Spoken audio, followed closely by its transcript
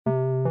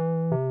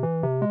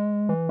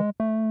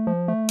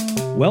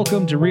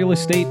Welcome to Real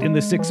Estate in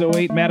the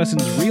 608,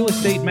 Madison's real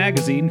estate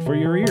magazine for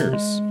your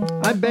ears.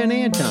 I'm Ben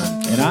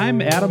Anton. And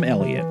I'm Adam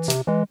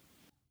Elliott.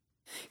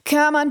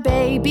 Come on,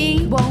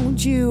 baby,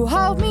 won't you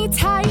hold me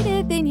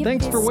tighter than you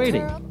Thanks for fist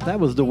waiting. curl? That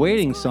was the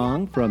waiting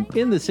song from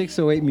In the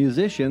 608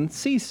 musician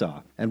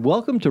Seesaw. And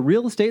welcome to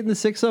Real Estate in the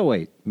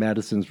 608,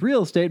 Madison's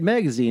real estate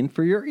magazine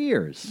for your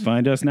ears.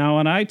 Find us now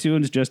on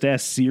iTunes. Just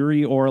ask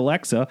Siri or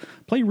Alexa,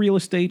 play Real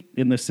Estate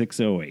in the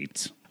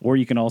 608. Or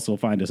you can also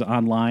find us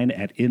online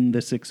at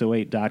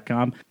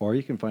inthe608.com. Or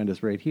you can find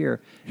us right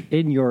here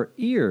in your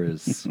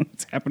ears.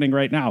 It's happening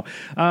right now.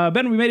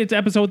 Ben, we made it to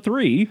episode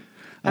 3.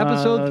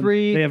 Episode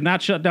 3. They have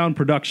not shut down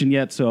production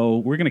yet, so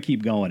we're going to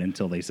keep going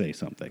until they say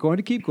something. Going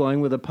to keep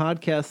going with a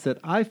podcast that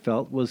I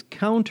felt was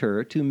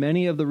counter to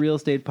many of the real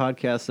estate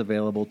podcasts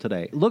available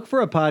today. Look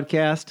for a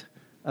podcast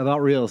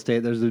about real estate.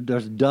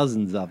 There's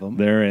dozens of them.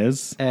 There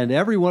is. And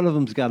every one of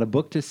them's got a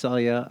book to sell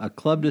you, a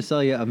club to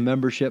sell you, a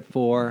membership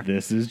for.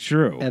 This is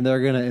true. And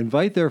they're going to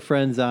invite their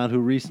friends on who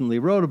recently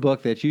wrote a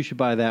book that you should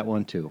buy that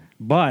one too.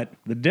 But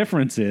the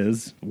difference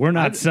is we're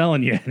not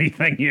selling you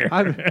anything here.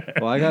 I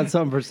got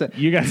something for sale.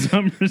 You got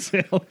something for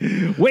sale?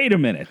 Wait a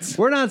minute.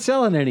 We're not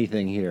selling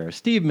anything here.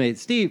 Steve, we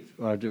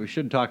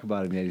shouldn't talk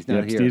about him yet. He's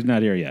not here. Steve's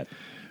not here yet.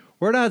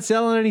 We're not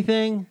selling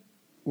anything.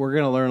 We're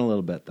going to learn a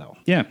little bit, though.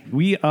 Yeah,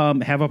 we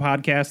have a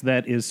podcast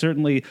that is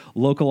certainly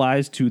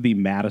localized to the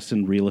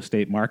Madison real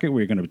estate market.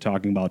 We're going to be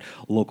talking about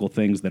local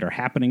things that are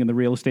happening in the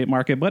real estate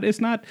market, but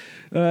it's not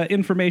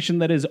information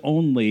that is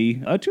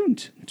only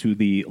attuned to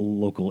the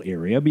local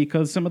area,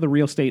 because some of the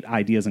real estate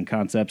ideas and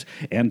concepts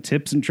and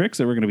tips and tricks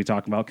that we're going to be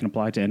talking about can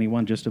apply to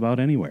anyone just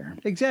about anywhere.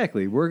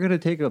 Exactly. We're going to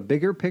take a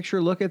bigger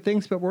picture look at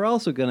things, but we're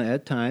also going to,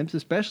 at times,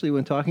 especially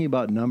when talking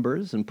about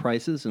numbers and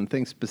prices and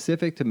things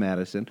specific to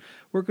Madison,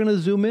 we're going to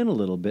zoom in a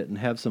little bit and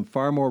have some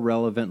far more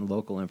relevant and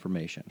local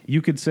information.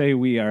 You could say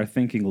we are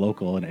thinking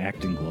local and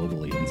acting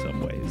globally in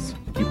some ways.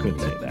 You could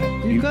say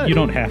that. You could. You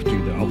don't have to,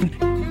 though.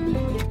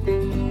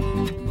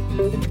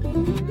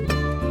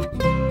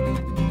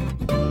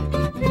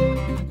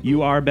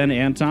 You are Ben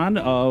Anton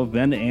of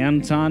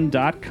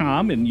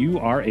benanton.com, and you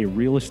are a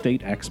real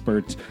estate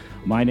expert.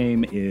 My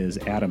name is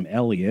Adam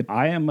Elliott.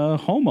 I am a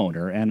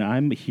homeowner, and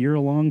I'm here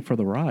along for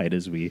the ride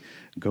as we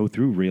go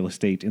through real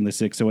estate in the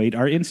 608.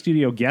 Our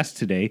in-studio guest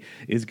today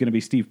is going to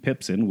be Steve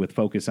Pipson with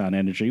Focus on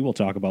Energy. We'll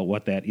talk about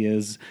what that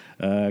is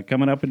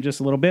coming up in just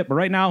a little bit. But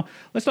right now,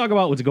 let's talk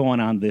about what's going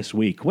on this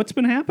week. What's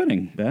been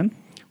happening, Ben?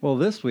 Well,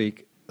 this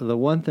week, the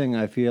one thing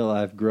I feel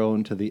I've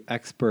grown to the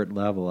expert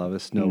level of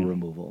is snow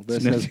removal.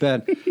 This has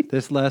been,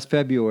 this last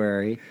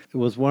February, it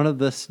was one of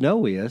the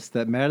snowiest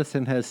that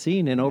Madison has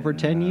seen in over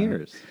 10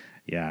 years.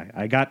 Yeah,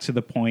 I got to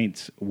the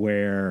point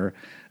where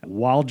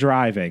while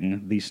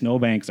driving, the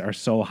snowbanks are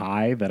so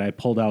high that I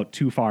pulled out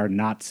too far,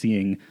 not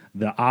seeing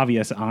the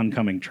obvious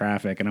oncoming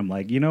traffic. And I'm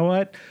like, you know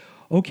what?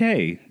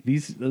 Okay,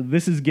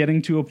 this is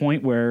getting to a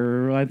point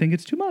where I think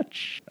it's too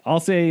much. I'll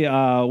say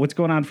what's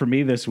going on for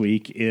me this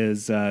week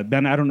is,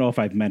 Ben, I don't know if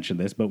I've mentioned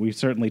this, but we've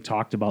certainly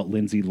talked about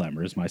Lindsay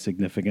Lemmers, my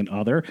significant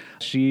other.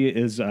 She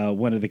is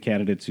one of the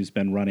candidates who's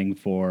been running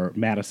for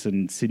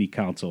Madison City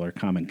Council, or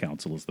Common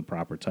Council is the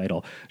proper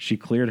title. She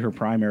cleared her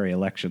primary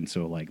election,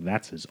 so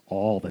that's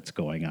all that's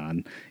going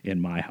on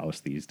in my house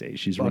these days.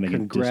 She's running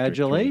in District 3.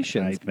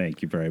 Congratulations.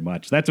 Thank you very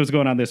much. That's what's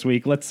going on this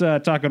week. Let's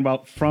talk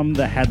about From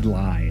the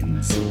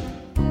Headlines.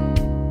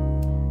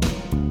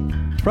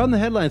 From the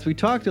headlines, we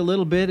talked a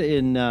little bit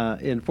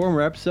in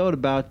former episode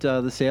about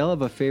the sale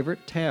of a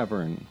favorite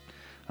tavern.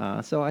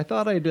 So I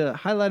thought I'd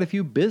highlight a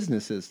few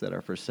businesses that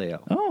are for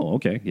sale. Oh,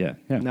 okay, yeah.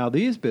 Now,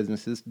 these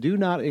businesses do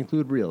not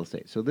include real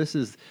estate. So this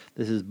is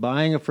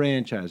buying a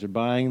franchise or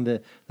buying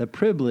the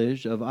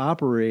privilege of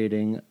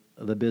operating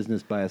the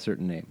business by a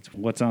certain name.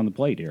 What's on the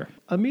plate here?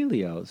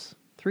 Emilio's,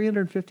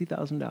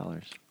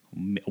 $350,000.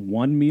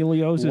 One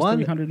Melio's is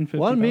 $350,000?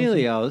 One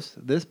Melio's,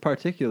 this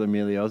particular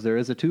Melio's, there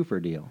is a two-for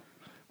deal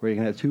where you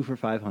can have 2 for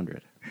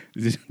 $500.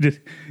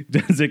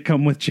 Does it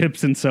come with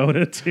chips and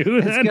soda too?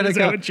 Is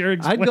that what you're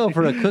explaining? I'd go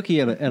for a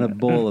cookie and a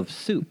bowl of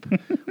soup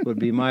would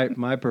be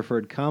my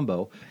preferred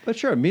combo. But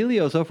sure,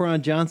 Melio's over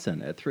on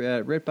Johnson at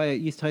right by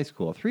East High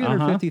School.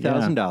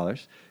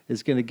 $350,000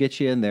 is going to get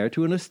you in there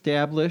to an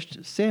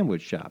established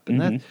sandwich shop.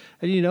 And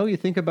you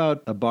think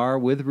about a bar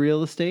with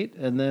real estate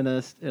and then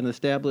an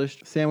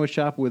established sandwich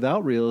shop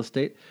without real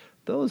estate.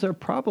 Those are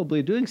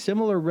probably doing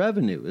similar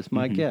revenue, is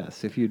my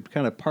guess. If you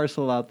kind of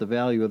parcel out the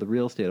value of the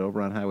real estate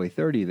over on Highway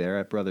 30 there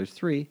at Brothers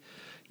 3,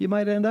 you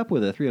might end up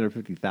with a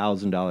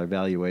 $350,000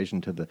 valuation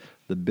to the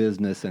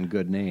business and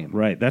good name.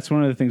 Right. That's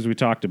one of the things we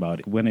talked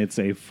about. When it's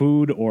a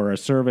food or a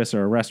service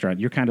or a restaurant,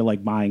 you're kind of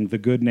like buying the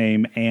good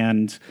name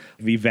and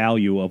the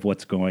value of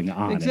what's going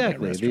on. Exactly.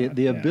 In that restaurant.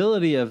 The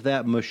ability of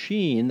that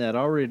machine, that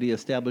already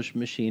established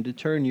machine, to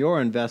turn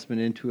your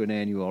investment into an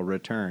annual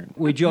return.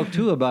 We joke,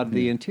 too, about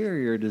the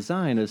interior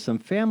design of some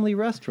family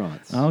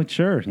restaurants. Oh,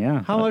 sure.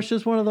 Yeah. How much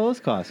does one of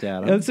those cost,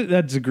 Adam?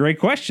 That's a great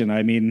question.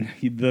 I mean,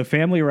 the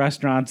family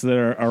restaurants that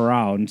are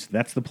around,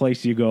 that's the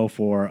place you go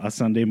for a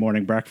Sunday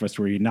morning breakfast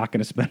where you're not going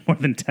to spend more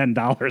than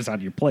 $10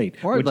 on your plate,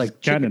 Or which like is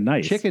kind of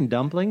nice. chicken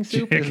dumpling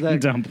soup. Is Chicken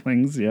that,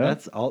 dumplings, yeah.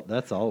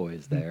 That's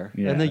always there.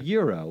 Yeah. And the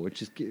gyro,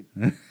 which is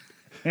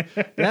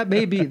that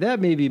may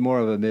be more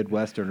of a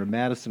Midwestern or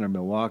Madison or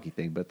Milwaukee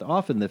thing, but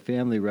often the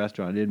family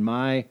restaurant, in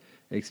my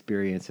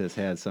experience, has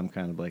had some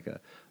kind of like a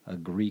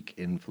Greek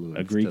influence.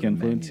 A Greek to the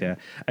influence, menu.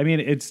 yeah. I mean,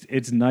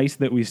 it's nice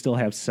that we still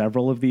have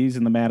several of these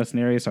in the Madison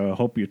area, so I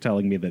hope you're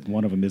telling me that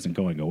one of them isn't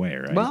going away,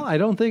 right? Well, I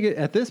don't think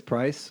at this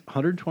price,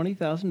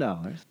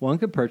 $120,000, one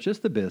could purchase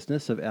the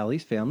business of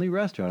Ellie's Family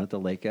Restaurant at the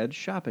Lake Edge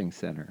Shopping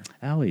Center.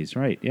 Alley's,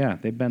 right, yeah.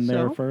 They've been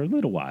there So? for a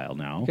little while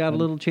now. Got a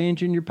little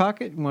change in your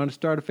pocket? You want to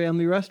start a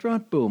family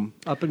restaurant? Boom,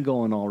 up and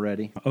going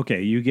already.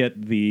 Okay, you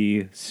get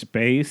the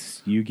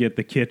space, you get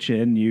the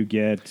kitchen, you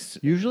get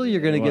Usually,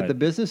 you're going to What? get the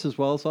business as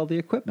well as all the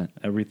equipment.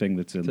 everything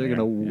that's in So there. you're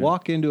going to yeah.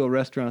 walk into a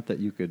restaurant that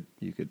you could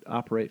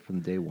operate from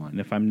day one. And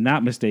if I'm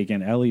not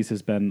mistaken, Ellie's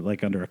has been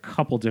like under a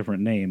couple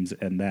different names,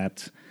 and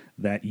that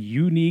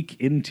unique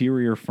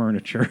interior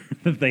furniture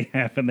that they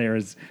have in there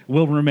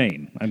will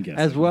remain, I'm guessing.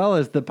 As well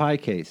as the pie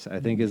case, I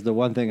think, is the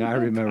one thing I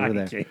remember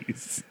there.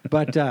 Case.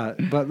 But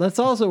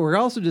we're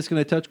also just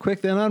going to touch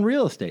quick then on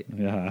real estate.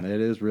 Yeah. It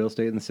is real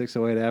estate in the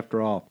 608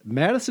 after all.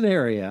 Madison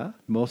area,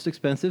 most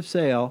expensive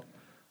sale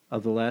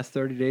of the last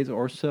 30 days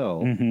or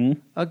so. Mm-hmm.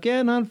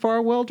 Again on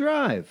Farwell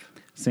Drive.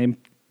 Same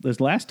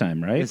as last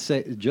time, right? It's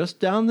just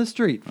down the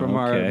street from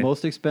our Okay.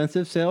 most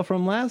expensive sale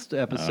from last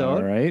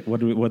episode. All right.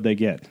 What'd they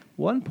get?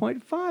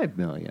 $1.5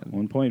 million.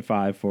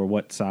 1.5 for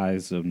what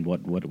size and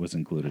what was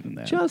included in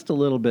that? Just a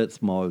little bit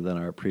smaller than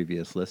our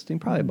previous listing,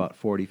 probably about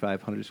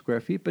 4,500 square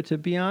feet. But to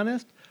be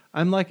honest,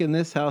 I'm liking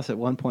this house at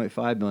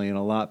 1.5 million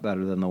a lot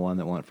better than the one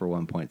that went for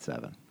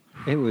 1.7.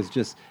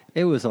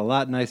 It was a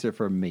lot nicer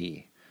for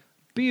me.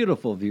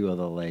 Beautiful view of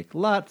the lake,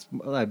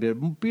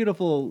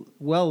 beautiful,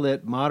 well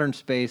lit, modern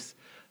space.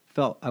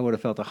 I would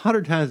have felt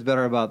 100 times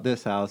better about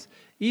this house,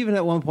 even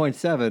at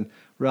 1.7,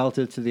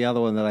 relative to the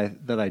other one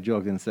that I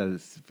joked and said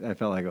I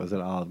felt like it was at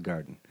Olive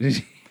Garden.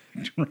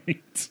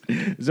 Right.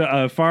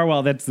 So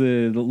Farwell, that's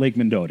the Lake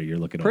Mendota you're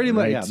looking Pretty over,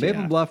 much, right? yeah.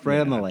 Maple Bluff, right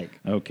on the lake.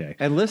 Okay.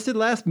 And listed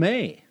last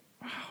May.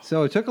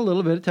 So it took a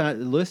little bit of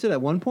time. Listed at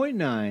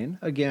 1.9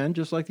 again,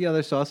 just like the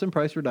other. Saw some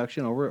price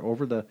reduction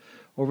over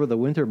the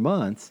winter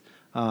months.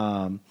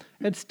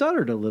 It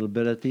stuttered a little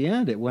bit at the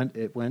end. It went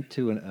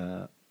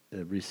to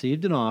it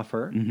received an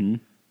offer. Mm-hmm.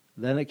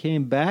 Then it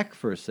came back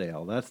for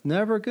sale. That's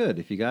never good.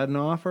 If you got an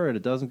offer and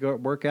it doesn't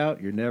work out,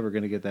 you're never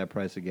going to get that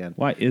price again.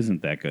 Why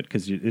isn't that good?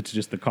 Because it's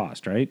just the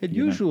cost, right? It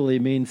usually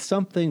means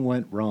something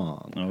went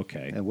wrong.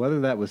 Okay. And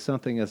whether that was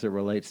something as it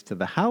relates to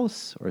the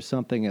house or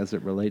something as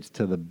it relates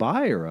to the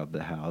buyer of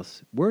the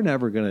house, we're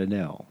never going to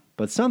know.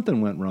 But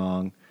something went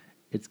wrong.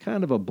 It's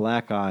kind of a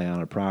black eye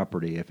on a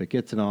property. If it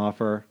gets an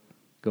offer,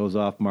 goes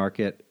off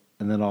market,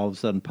 and then all of a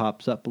sudden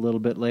pops up a little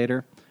bit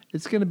later,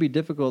 it's going to be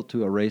difficult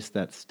to erase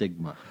that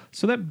stigma.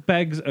 So that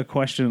begs a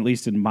question, at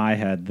least in my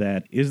head,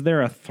 that is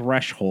there a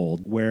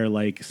threshold where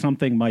like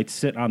something might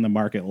sit on the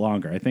market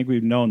longer? I think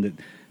we've known that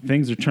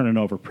things are turning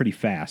over pretty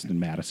fast in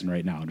Madison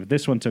right now. And if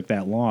this one took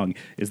that long,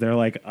 is there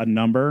like a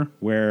number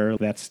where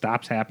that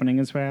stops happening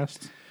as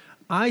fast?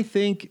 I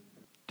think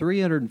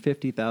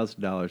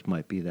 $350,000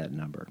 might be that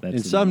number. That's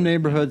in the some number,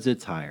 neighborhoods,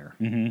 it's higher.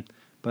 Mm-hmm.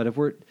 But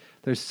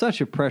there's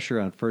such a pressure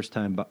on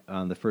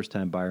the first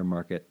time buyer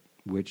market,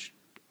 which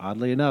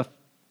oddly enough,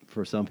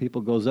 for some people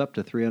goes up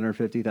to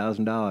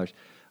 $350,000.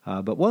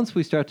 But once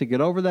we start to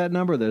get over that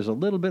number, there's a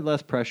little bit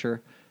less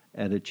pressure,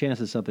 and a chance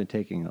of something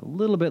taking a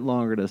little bit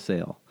longer to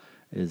sell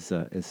is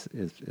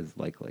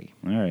likely.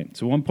 All right.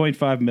 So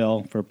 1.5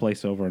 mil for a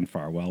place over in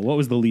Farwell. What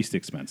was the least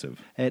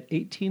expensive? At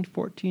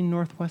 1814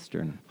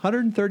 Northwestern,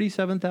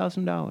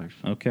 $137,000.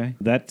 Okay.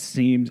 That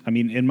seems, I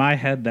mean, in my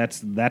head,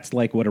 that's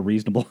like what a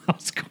reasonable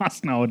house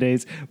costs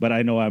nowadays. But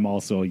I know I'm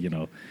also,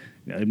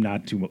 I'm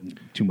not too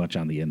much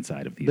on the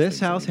inside of these. This things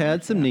house anymore.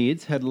 had some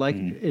needs.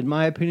 In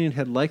my opinion,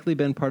 had likely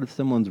been part of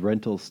someone's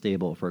rental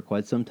stable for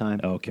quite some time.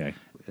 Okay.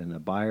 And a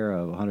buyer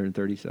of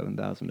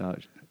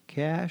 $137,000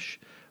 cash,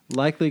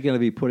 likely going to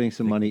be putting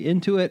some money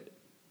into it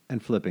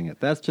and flipping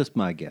it. That's just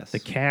my guess. The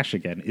cash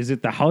again. Is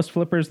it the house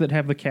flippers that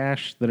have the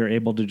cash that are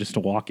able to just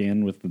walk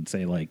in with and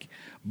say like,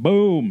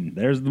 boom,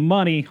 there's the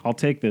money. I'll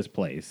take this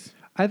place.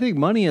 I think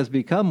money has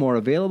become more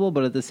available,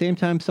 but at the same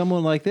time,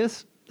 someone like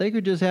this, they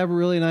could just have a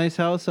really nice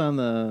house on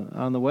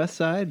the west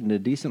side and a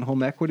decent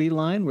home equity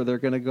line where they're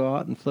going to go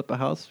out and flip a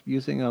house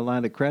using a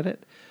line of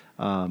credit.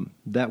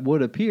 That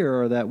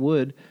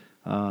would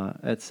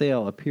at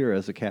sale appear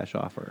as a cash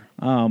offer.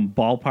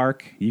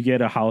 Ballpark, you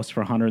get a house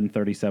for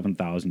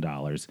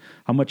 $137,000.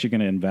 How much are you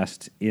going to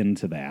invest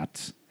into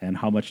that? And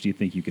how much do you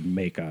think you could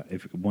make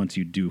once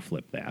you do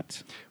flip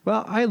that?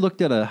 Well, I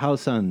looked at a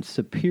house on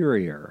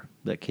Superior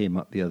that came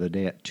up the other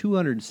day at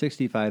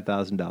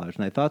 $265,000,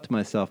 and I thought to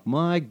myself,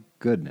 my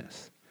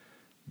goodness,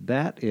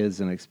 that is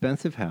an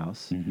expensive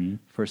house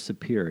for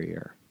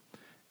Superior.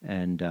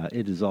 And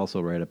it is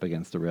also right up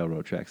against the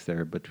railroad tracks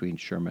there between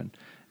Sherman.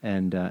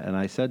 And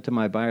I said to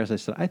my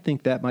buyers, I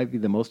think that might be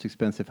the most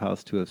expensive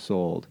house to have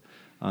sold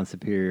on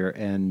Superior.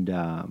 And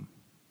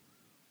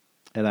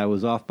and I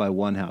was off by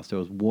one house. There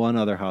was one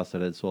other house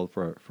that had sold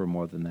for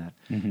more than that.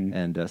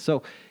 And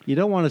so you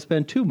don't want to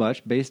spend too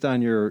much based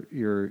on your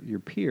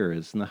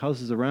peers and the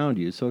houses around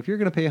you. So if you're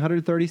going to pay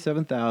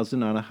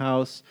 $137,000 on a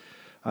house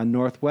on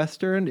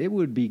Northwestern, it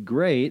would be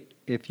great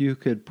if you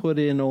could put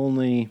in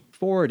only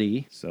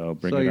 40. So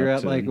you're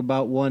at like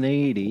about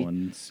 180,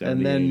 170,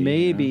 and then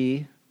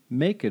maybe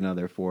make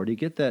another 40,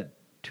 get that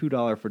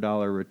 $2 for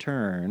dollar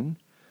return.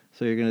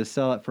 So you're going to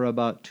sell it for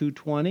about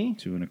 $220.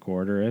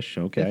 2.25-ish.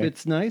 Okay. If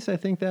it's nice, I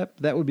think that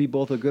would be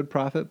both a good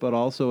profit, but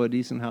also a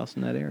decent house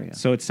in that area.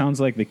 So it sounds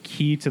like the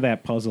key to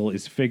that puzzle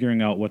is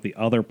figuring out what the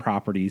other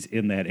properties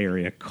in that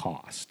area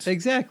cost.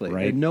 Exactly.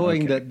 Right? And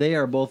knowing that they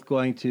are both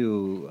going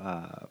to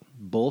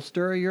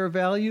bolster your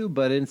value,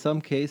 but in some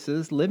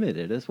cases limit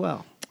it as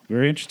well.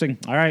 Very interesting.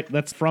 All right,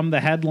 that's from the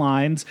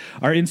headlines.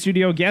 Our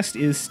in-studio guest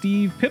is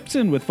Steve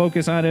Pipson with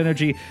Focus on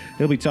Energy.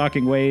 He'll be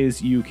talking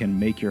ways you can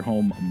make your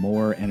home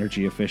more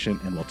energy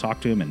efficient, and we'll talk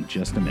to him in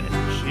just a minute.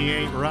 She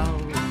ain't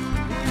round,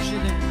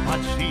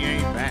 but she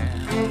ain't bad.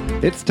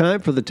 It's time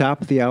for the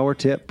top of the hour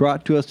tip,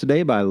 brought to us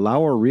today by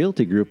Lauer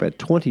Realty Group at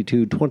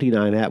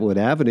 2229 Atwood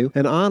Avenue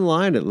and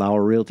online at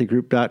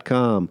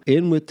LauerRealtyGroup.com.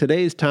 In with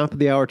today's top of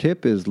the hour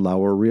tip is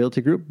Lauer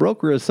Realty Group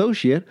broker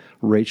associate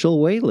Rachel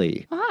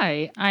Whaley.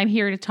 Hi, I'm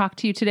here to talk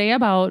to you today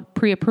about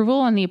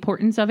pre-approval and the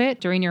importance of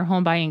it during your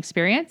home buying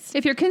experience.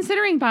 If you're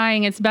considering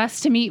buying, it's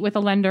best to meet with a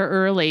lender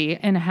early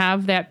and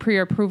have that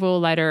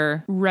pre-approval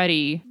letter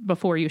ready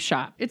before you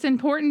shop. It's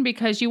important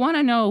because you want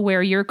to know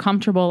where you're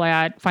comfortable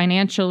at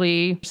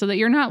financially so that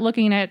you're not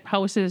looking at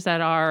houses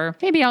that are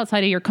maybe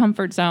outside of your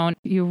comfort zone.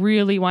 You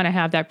really want to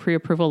have that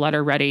pre-approval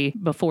letter ready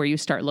before you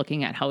start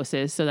looking at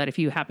houses so that if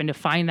you happen to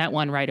find that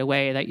one right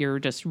away, that you're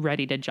just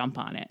ready to jump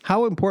on it.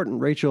 How important,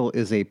 Rachel,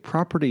 is a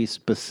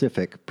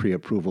property-specific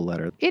pre-approval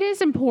letter? It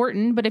is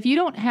important, but if you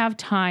don't have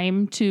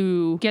time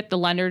to get the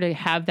lender to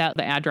have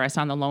the address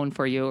on the loan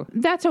for you,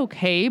 that's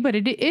okay, but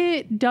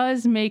it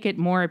does make it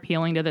more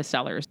appealing to the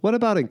sellers. What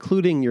about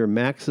including your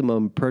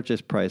maximum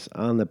purchase price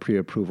on the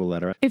pre-approval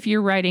letter? If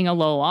you're writing a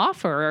low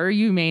offer,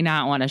 you may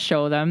not want to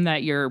show them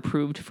that you're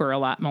approved for a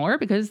lot more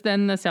because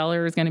then the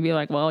seller is going to be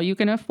like, well, you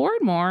can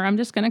afford more. I'm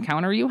just going to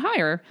counter you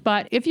higher.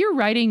 But if you're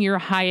writing your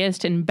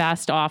highest and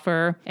best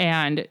offer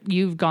and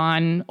you've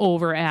gone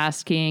over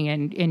asking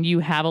and you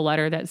have a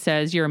letter that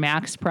says your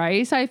max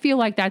price, I feel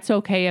like that's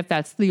okay if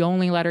that's the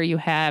only letter you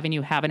have and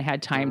you haven't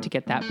had time to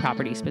get that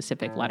property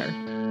specific letter.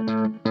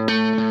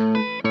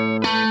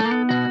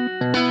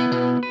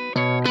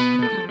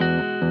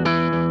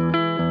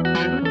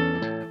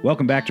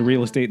 Welcome back to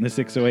Real Estate in the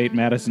 608,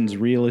 Madison's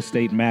real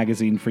estate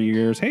magazine for your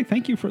ears. Hey,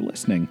 thank you for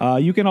listening.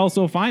 You can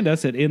also find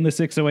us at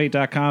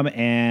inthe608.com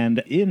and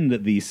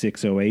in the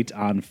 608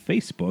 on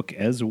Facebook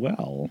as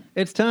well.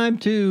 It's time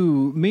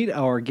to meet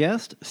our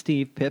guest,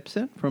 Steve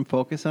Pipson from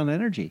Focus on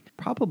Energy.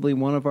 Probably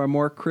one of our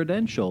more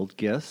credentialed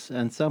guests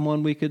and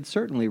someone we could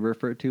certainly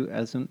refer to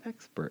as an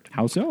expert.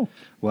 How so?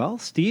 Well,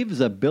 Steve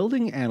is a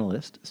building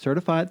analyst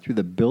certified through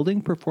the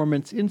Building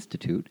Performance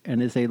Institute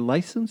and is a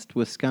licensed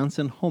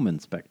Wisconsin home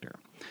inspector.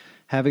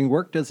 Having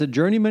worked as a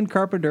journeyman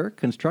carpenter,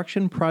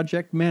 construction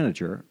project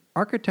manager,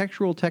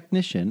 architectural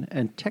technician,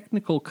 and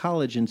technical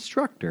college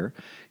instructor,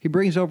 he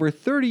brings over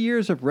 30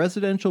 years of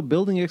residential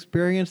building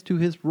experience to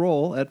his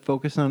role at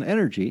Focus on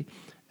Energy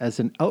as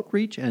an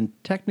outreach and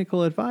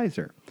technical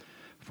advisor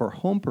for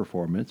home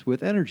performance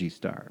with Energy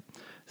Star.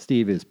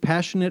 Steve is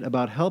passionate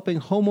about helping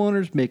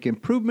homeowners make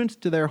improvements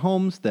to their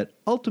homes that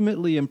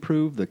ultimately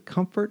improve the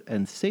comfort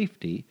and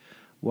safety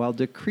while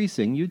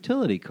decreasing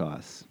utility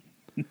costs.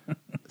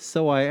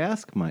 So I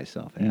ask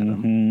myself,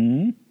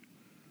 Adam,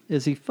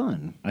 is he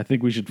fun? I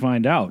think we should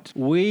find out.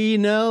 We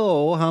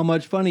know how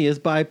much fun he is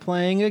by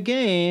playing a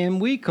game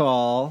we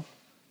call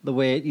The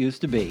Way It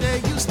Used to Be. There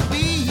used to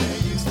be, there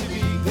used to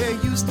be, there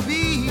used to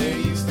be, there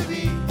used to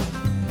be.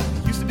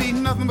 Used to be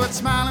nothing but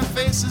smiling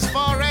faces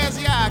far as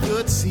the eye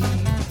could see.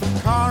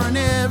 Car in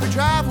every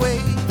driveway,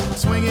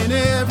 swinging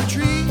every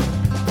tree.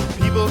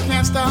 People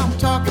can't stop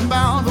talking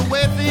about the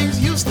way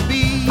things used to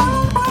be.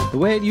 The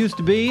Way It Used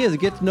to Be is a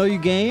get-to-know-you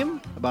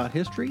game about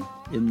history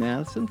in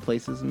Madison,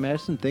 places in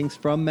Madison, things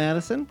from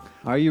Madison.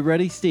 Are you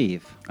ready,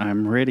 Steve?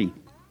 I'm ready.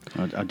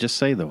 I'll just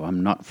say, though,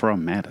 I'm not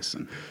from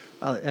Madison.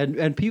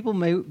 And people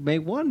may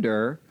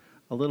wonder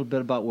a little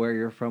bit about where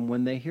you're from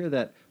when they hear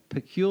that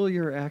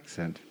peculiar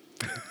accent.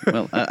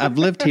 Well, I've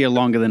lived here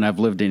longer than I've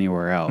lived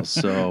anywhere else,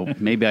 so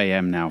maybe I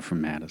am now from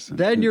Madison.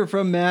 Then you're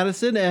from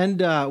Madison,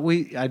 and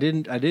I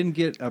didn't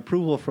get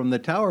approval from the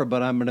tower,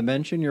 but I'm going to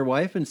mention your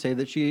wife and say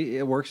that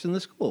she works in the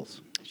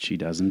schools. She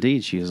does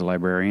indeed. She is a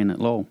librarian at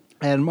Lowell.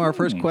 And our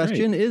first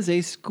question great. is a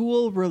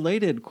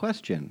school-related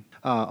question.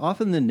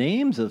 Often the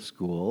names of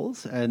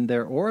schools and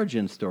their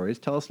origin stories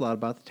tell us a lot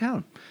about the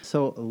town.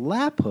 So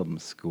Lapham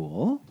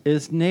School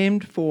is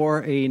named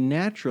for a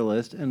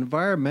naturalist and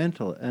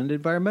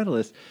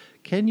environmentalist.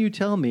 Can you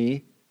tell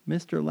me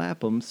Mr.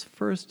 Lapham's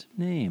first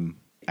name?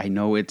 I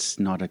know it's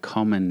not a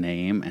common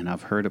name, and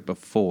I've heard it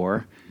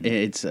before.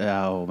 It's,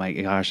 oh my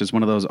gosh, it's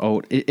one of those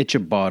old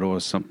Ichibato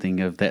or something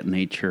of that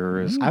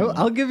nature.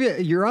 I'll give you.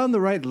 You're on the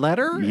right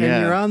letter, Yeah.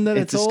 and you're on that.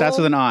 It starts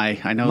with an I.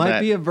 I know Might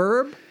that. be a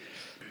verb.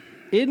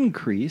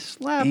 Increase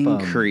Lapham.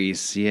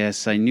 Increase.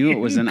 Yes, I knew it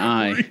was an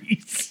I.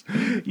 Increase.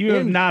 You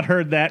have not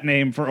heard that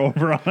name for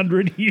over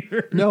 100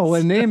 years. No,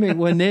 when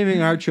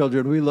naming our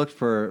children, we looked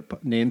for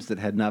names that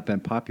had not been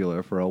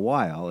popular for a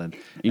while, and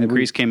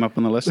Increase came up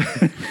on the list.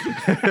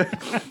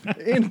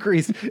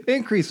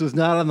 Increase was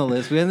not on the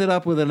list. We ended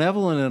up with an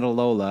Evelyn and a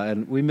Lola,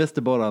 and we missed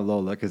the boat on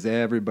Lola because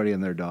everybody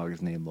and their dog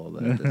is named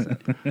Lola. At this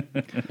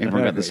end.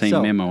 Everyone got the same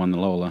So- memo on the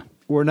Lola.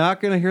 We're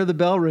not going to hear the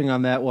bell ring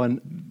on that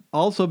one.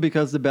 Also,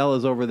 because the bell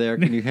is over there,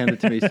 can you hand it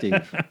to me,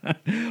 Steve?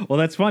 Well,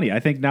 that's funny. I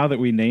think now that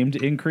we named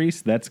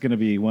Increase, that's going to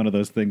be one of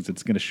those things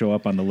that's going to show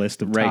up on the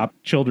list of Right. top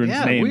children's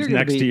we're names gonna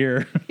next be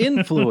year.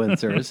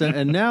 influencers,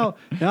 and now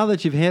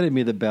that you've handed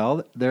me the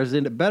bell, there's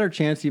a better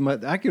chance you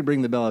might. I could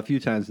ring the bell a few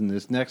times in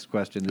this next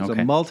question. There's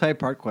Okay. a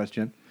multi-part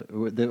question,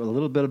 with a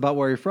little bit about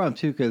where you're from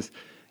too, because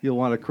you'll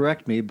want to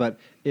correct me. But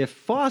if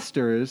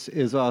Foster's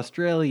is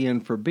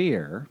Australian for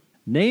beer,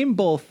 name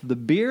both the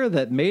beer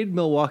that made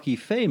Milwaukee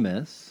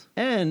famous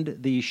and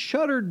the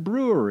shuttered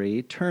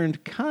brewery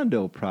turned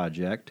condo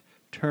project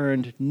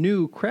turned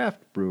new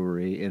craft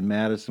brewery in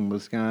Madison,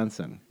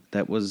 Wisconsin.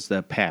 That was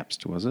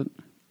Pabst, was it?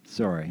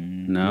 Sorry.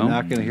 No? You're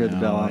not going to hear the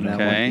bell on that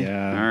one. Okay.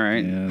 Yeah. All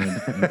right. Yeah,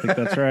 I think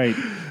that's right.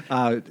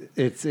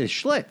 It's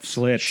Schlitz.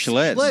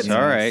 Schlitz.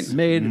 All right.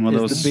 Made Well,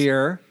 is those- the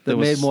beer that there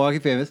made was Milwaukee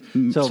famous.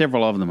 So,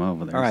 Several of them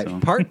over there. all right, so.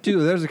 part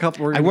two. There's a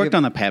couple. I worked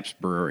on the Pabst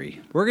Brewery.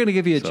 We're going to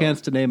give you a So-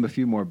 chance to name a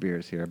few more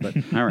beers here, but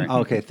All right.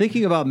 Okay,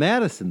 thinking about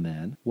Madison,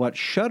 then, what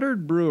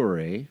shuttered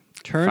brewery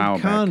turned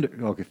Fauerbach. condo?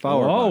 Okay,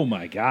 Fauerbach. Oh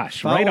my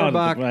gosh! Right on.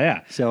 Fauerbach. Well,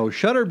 yeah. So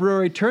shuttered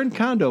brewery turned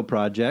condo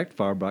project.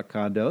 Fauerbach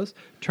condos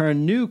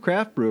turned new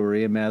craft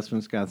brewery in Madison,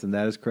 Wisconsin.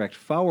 That is correct.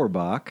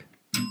 Fauerbach.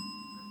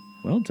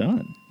 Well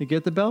done. You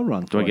get the bell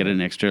rung. Do I for get you.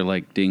 an extra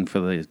ding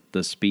for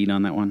the speed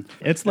on that one?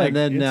 It's like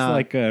then, it's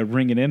like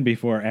ringing in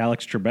before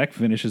Alex Trebek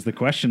finishes the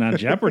question on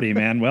Jeopardy.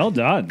 Man, well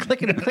done.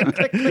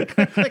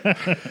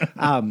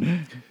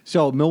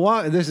 So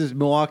Milwaukee, this is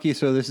Milwaukee.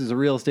 So this is a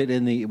real estate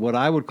in the what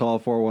I would call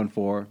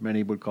 414.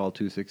 Many would call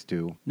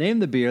 262. Name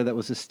the beer that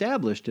was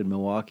established in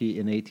Milwaukee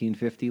in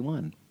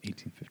 1851.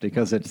 1850.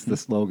 Because it's the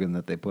slogan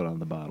that they put on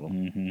the bottle.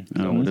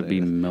 Oh, would it be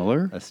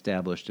Miller?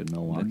 Established in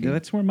Milwaukee.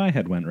 That's where my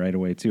head went right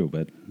away too.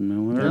 But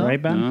Miller? right,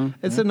 Ben? No.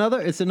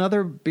 It's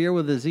another beer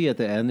with a Z at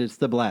the end. It's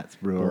the Blatz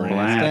Brewery.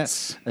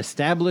 Blatz.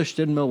 Established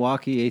in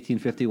Milwaukee,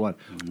 1851.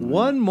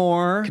 One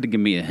more. Could have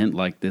given me a hint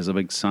like there's a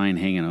big sign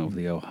hanging over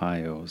the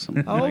Ohio or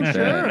something Oh, like that.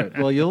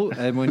 sure. Well,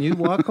 when you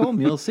walk home,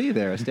 you'll see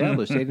there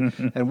established.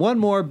 And one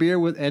more beer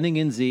with ending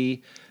in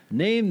Z.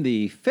 Name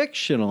the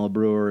fictional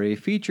brewery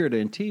featured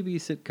in TV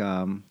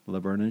sitcom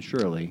Laverne and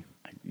Shirley.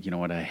 You know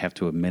what? I have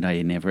to admit,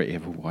 I never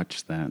ever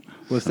watched that.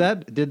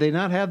 Did they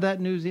not have that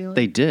in New Zealand?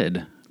 They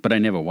did, but I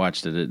never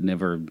watched it. It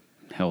never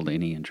held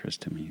any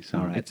interest to me. So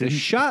All right. The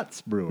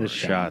Schatz Brewery.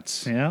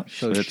 Shots. Yeah.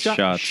 So Schlitz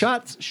shots.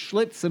 Schatz,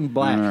 Schlitz, and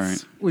Blatz. All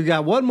right. We've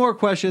got one more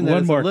question.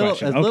 One more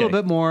question. A little Okay.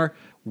 bit more.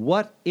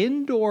 What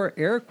indoor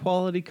air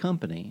quality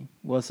company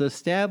was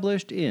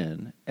established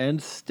in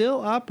and still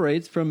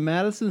operates from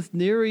Madison's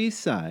Near East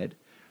Side,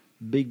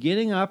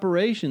 beginning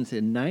operations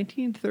in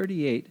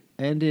 1938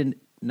 and in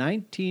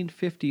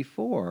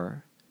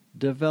 1954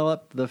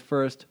 developed the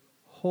first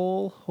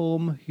whole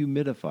home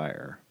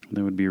humidifier?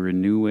 There would be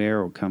Renew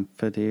Air or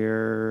Comfort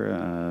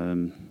Air.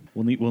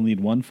 We'll need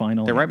one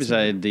final. They're right answer.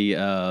 beside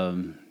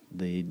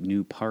the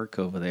new park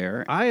over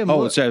there. I am Oh,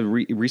 lo- it's a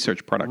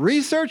Research Products.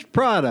 Research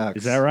Products.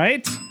 Is that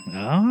right?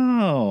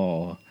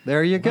 Oh,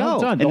 There you go. well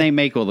done. And they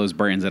make all those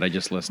brands that I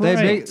just listed. They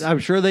Right. make, I'm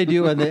sure they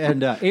do,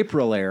 and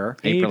April Air.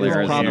 April is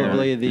Air is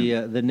probably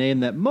the name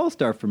that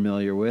most are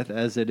familiar with,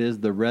 as it is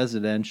the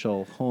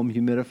residential home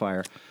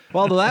humidifier.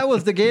 Well, that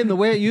was the game the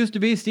way it used to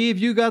be. Steve,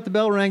 you got the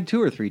bell rang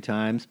 2 or 3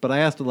 times, but I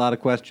asked a lot of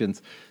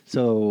questions,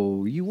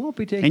 so you won't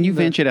be taking. And you the-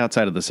 ventured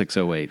outside of the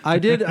 608. I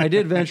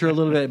did venture a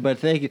little bit, but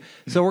thank you.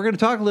 So we're going to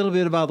talk a little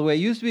bit about the way it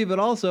used to be, but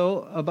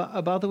also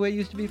about the way it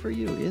used to be for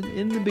you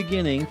in the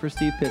beginning for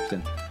Steve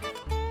Pitson.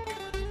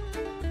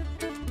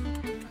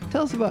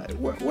 Tell us about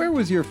where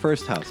was your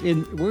first house?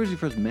 Where was your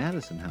first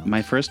Madison house?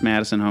 My first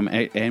Madison home,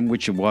 and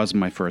which was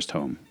my first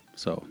home.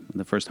 So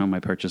the first home I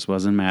purchased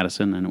was in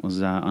Madison, and it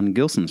was on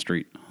Gilson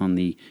Street on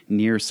the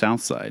near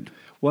south side.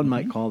 One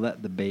might call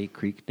that the Bay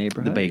Creek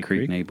neighborhood. The Bay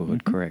Creek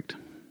neighborhood, correct.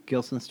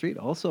 Gilson Street,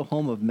 also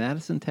home of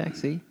Madison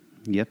Taxi.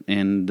 Yep,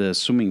 and the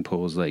swimming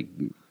pools, like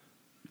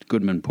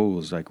Goodman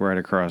Pools, like right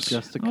across.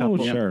 Just a Oh,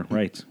 couple. sure,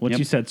 right. Once Yep.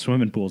 you said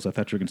swimming pools, I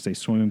thought you were going to say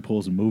swimming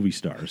pools and movie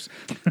stars.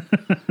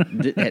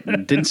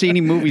 Didn't see any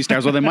movie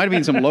stars. Well, there might have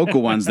been some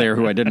local ones there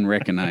who I didn't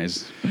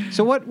recognize.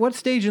 So what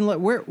stage in life?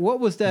 What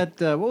was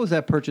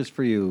that purchase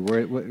for you?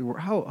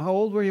 How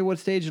old were you? What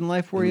stage in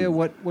life were you?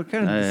 What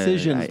kind of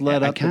decisions I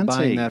led up to can't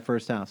buying say. that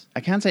first house?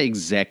 I can't say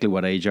exactly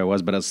what age I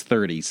was, but I was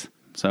 30s.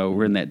 So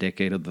we're in that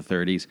decade of the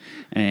 30s,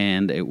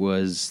 and it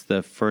was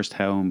the first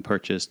home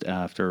purchased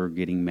after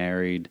getting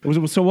married.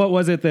 So what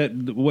was it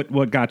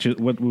what got you?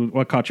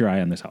 What caught your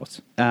eye on this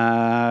house?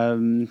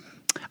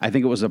 I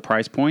think it was a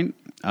price point,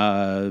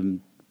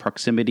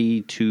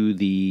 proximity to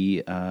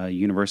the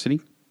university,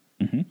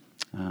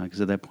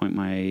 because at that point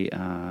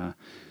my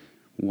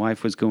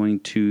wife was going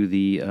to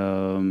the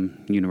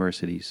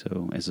university,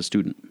 so as a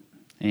student,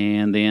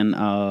 and then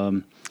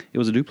it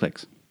was a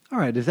duplex. All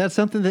right. Is that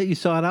something that you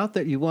sought out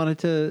that you wanted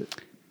to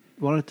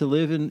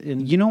live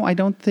in? You know, I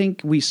don't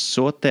think we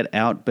sought that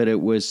out, but it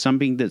was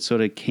something that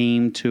sort of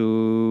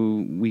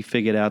we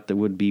figured out that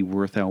would be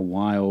worth our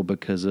while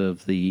because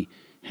of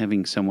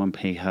having someone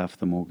pay half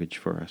the mortgage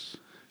for us.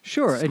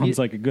 Sure. Sounds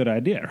like a good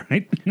idea,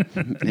 right?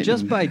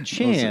 Just by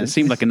chance. It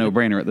seemed like a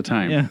no-brainer at the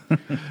time. Yeah.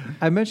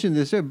 I mentioned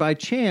this earlier. By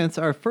chance,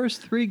 our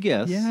first three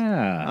guests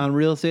on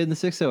Real Estate in the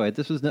 608,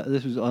 this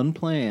was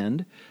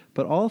unplanned,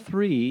 but all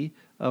three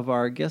of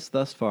our guests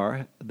thus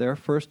far, their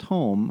first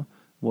home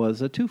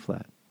was a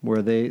 2-flat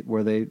where they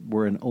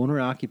were an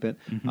owner-occupant.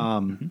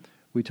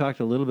 We talked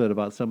a little bit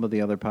about some of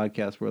the other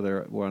podcasts where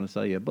they want to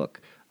sell you a book.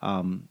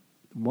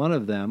 One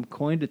of them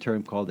coined a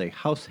term called a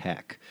house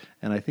hack,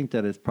 and I think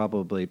that is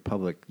probably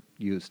public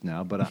use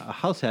now. But a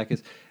house hack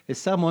is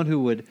someone who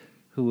would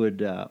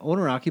own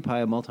or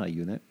occupy a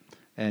multi-unit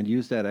and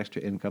use that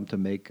extra income to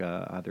make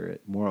either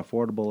it more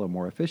affordable or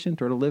more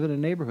efficient, or to live in a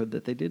neighborhood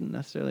that they didn't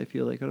necessarily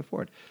feel they could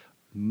afford.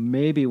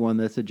 Maybe one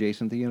that's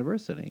adjacent to the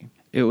university.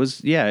 It was,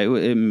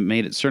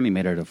 it certainly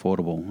made it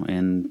affordable.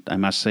 And I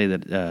must say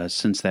that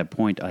since that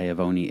point, I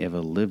have only ever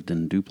lived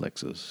in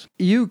duplexes.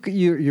 You're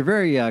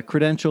very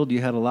credentialed.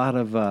 You had a lot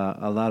of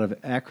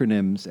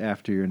acronyms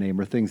after your name,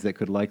 or things that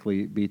could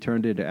likely be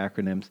turned into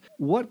acronyms.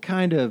 What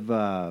kind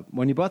of,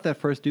 when you bought that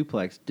first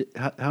duplex,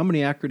 how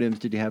many acronyms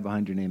did you have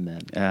behind your name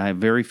then?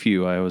 Very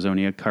few. I was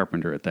only a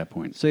carpenter at that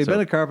point. So you've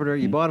been a carpenter.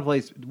 You bought a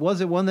place. Was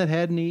it one that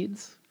had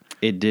needs?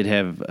 It did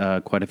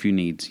have quite a few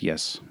needs,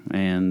 yes.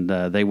 And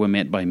they were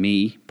met by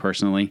me,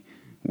 personally,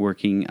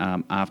 working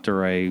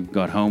after I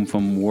got home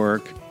from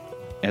work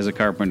as a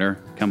carpenter,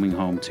 coming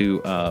home to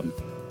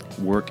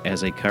work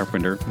as a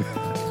carpenter.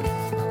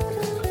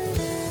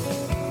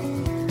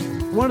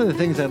 One of the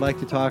things I'd like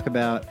to talk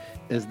about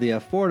is the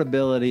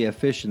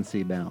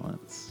affordability-efficiency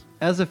balance.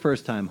 As a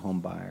first-time home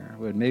buyer,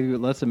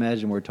 let's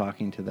imagine we're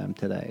talking to them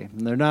today.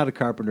 And they're not a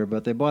carpenter,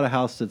 but they bought a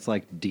house that's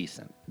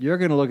decent. You're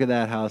going to look at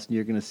that house and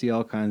you're going to see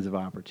all kinds of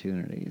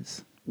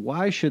opportunities.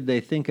 Why should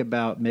they think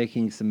about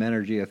making some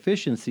energy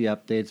efficiency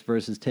updates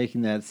versus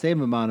taking that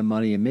same amount of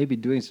money and maybe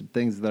doing some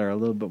things that are a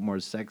little bit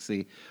more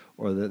sexy,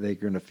 or that they're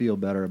going to feel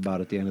better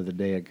about at the end of the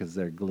day because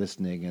they're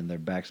glistening and their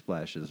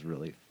backsplash is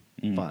really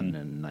fun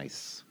and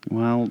nice?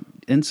 Well,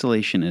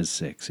 insulation is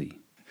sexy.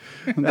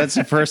 That's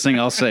the first thing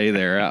I'll say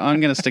there. I'm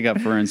going to stick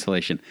up for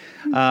insulation.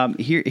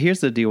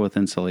 Here's the deal with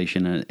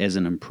insulation as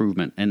an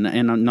improvement, and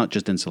not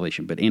just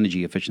insulation, but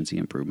energy efficiency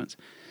improvements,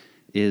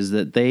 is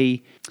that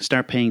they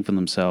start paying for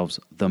themselves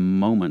the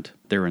moment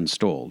they're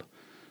installed.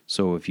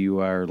 So if you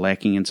are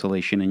lacking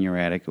insulation in your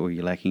attic, or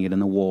you're lacking it in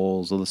the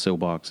walls or the sill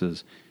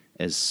boxes,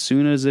 as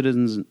soon as it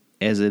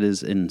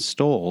is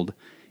installed,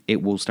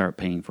 it will start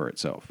paying for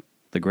itself.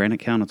 The granite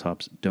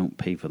countertops don't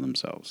pay for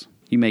themselves.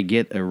 You may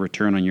get a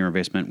return on your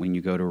investment when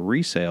you go to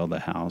resale the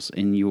house,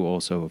 and you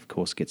also, of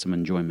course, get some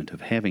enjoyment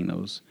of having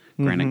those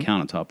granite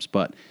countertops,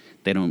 but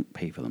they don't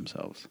pay for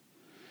themselves.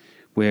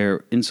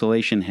 Where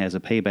insulation has a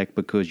payback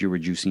because you're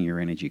reducing your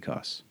energy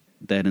costs.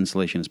 That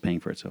insulation is paying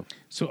for itself.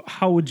 So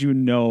how would you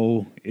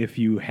know if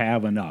you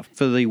have enough?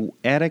 For the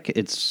attic,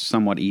 it's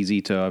somewhat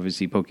easy to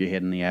obviously poke your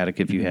head in the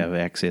attic if you have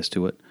access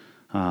to it.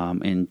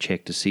 And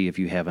check to see if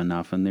you have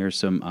enough. And there's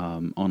some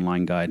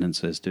online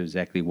guidance as to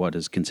exactly what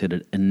is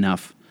considered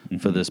enough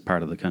for this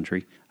part of the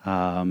country.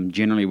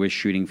 Generally, we're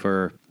shooting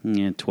for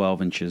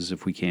 12 inches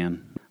if we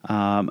can.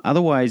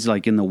 Otherwise,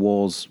 like in the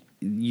walls,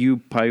 you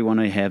probably want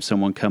to have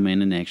someone come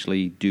in and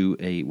actually do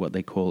what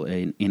they call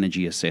an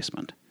energy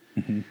assessment,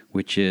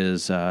 which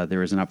is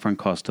there is an upfront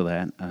cost to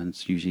that, and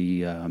it's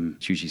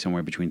usually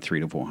somewhere between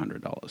 $300 to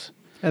 $400.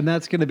 And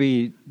that's going to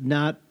be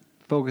not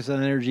focused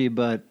on energy,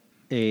 but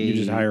you're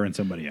just hiring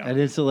somebody else. An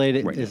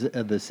insulated is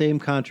the same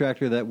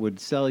contractor that would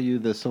sell you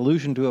the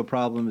solution to a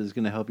problem is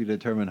going to help you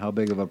determine how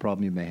big of a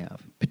problem you may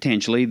have.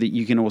 Potentially, that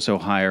you can also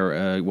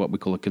hire what we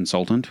call a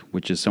consultant,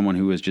 which is someone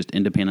who is just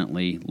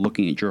independently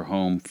looking at your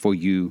home for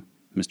you,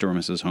 Mr. or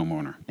Mrs.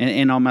 Homeowner.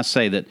 And I must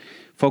say that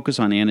Focus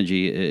on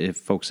Energy, if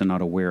folks are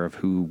not aware of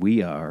who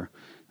we are,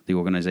 the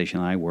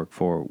organization I work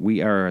for,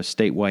 we are a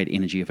statewide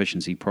energy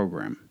efficiency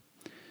program.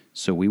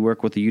 So we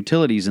work with the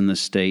utilities in the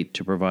state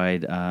to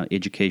provide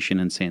education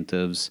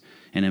incentives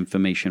and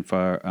information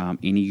for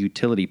any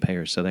utility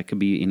payers. So that could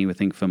be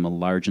anything from a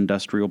large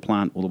industrial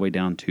plant all the way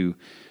down to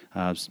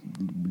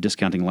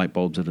discounting light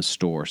bulbs at a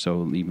store.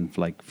 So even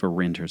for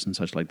renters and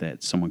such like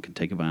that, someone can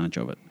take advantage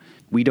of it.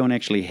 We don't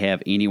actually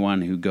have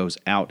anyone who goes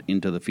out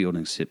into the field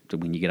except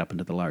when you get up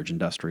into the large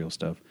industrial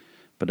stuff.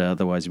 But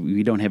otherwise,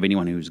 we don't have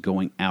anyone who's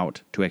going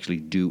out to actually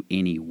do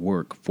any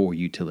work for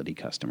utility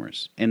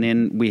customers. And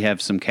then we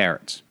have some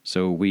carrots.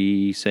 So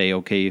we say,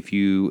 okay, if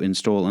you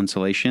install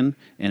insulation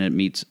and it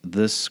meets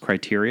this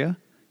criteria,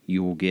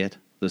 you will get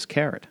this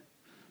carrot.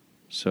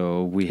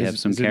 So we have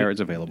some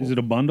carrots available. Is it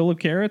a bundle of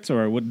carrots,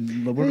 or what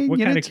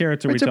kind of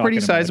carrots are we talking about? It's a pretty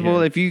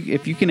sizable. Here?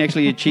 If you can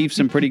actually achieve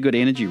some pretty good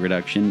energy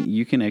reduction,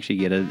 you can actually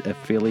get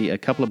a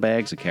couple of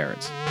bags of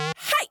carrots.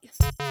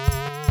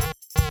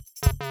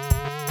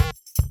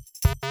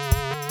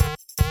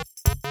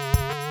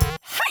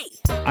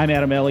 I'm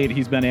Adam Elliott.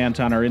 He's Ben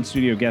Anton. Our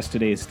in-studio guest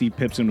today is Steve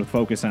Pipson with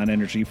Focus on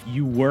Energy.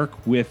 You work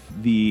with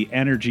the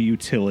energy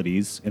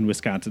utilities in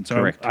Wisconsin. So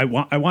correct. I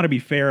want to be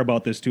fair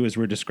about this, too, as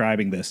we're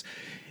describing this.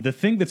 The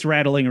thing that's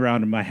rattling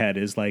around in my head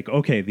is like,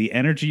 okay, the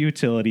energy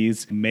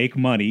utilities make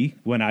money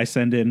when I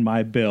send in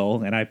my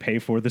bill and I pay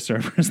for the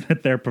service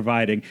that they're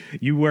providing.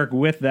 You work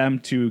with them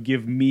to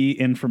give me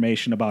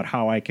information about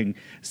how I can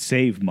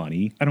save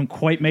money. I don't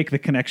quite make the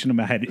connection in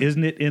my head.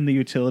 Isn't it in the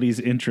utilities'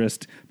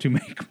 interest to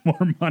make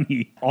more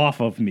money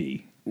off of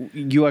me?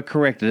 You are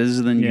correct. It is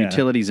in the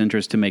utilities'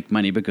 interest to make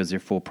money because they're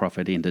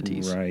for-profit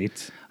entities.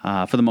 Right.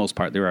 For the most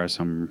part, there are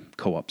some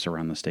co-ops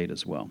around the state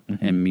as well,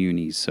 and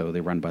munis, so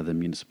they're run by the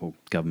municipal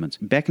governments.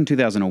 Back in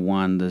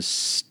 2001, the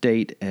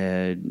state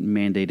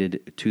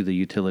mandated to the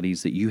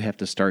utilities that you have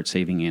to start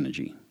saving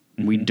energy.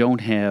 We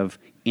don't have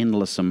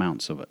endless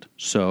amounts of it.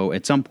 So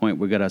at some point,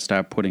 we've got to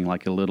start putting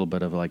like a little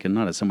bit of like,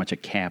 not so much a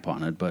cap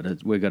on it,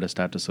 but we've got to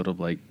start to sort of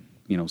like,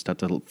 start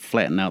to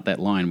flatten out that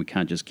line. We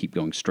can't just keep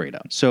going straight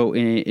up. So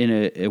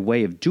in a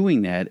way of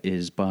doing that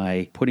is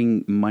by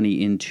putting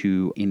money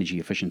into energy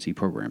efficiency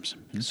programs.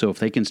 So if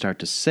they can start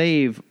to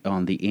save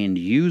on the end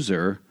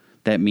user,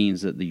 that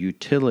means that the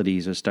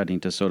utilities are starting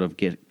to sort of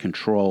get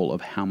control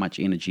of how much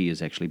energy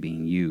is actually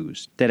being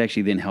used. That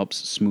actually then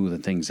helps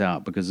smoothen things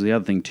out, because the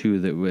other thing too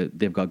that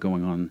they've got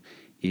going on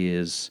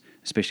is,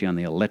 especially on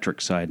the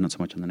electric side, not so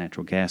much on the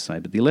natural gas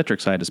side, but the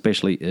electric side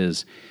especially,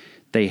 is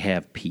they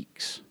have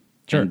peaks.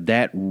 Sure. And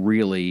that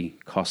really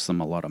costs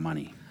them a lot of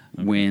money.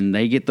 Okay. When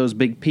they get those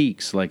big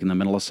peaks, like in the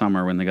middle of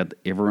summer, when they got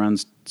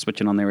everyone's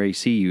switching on their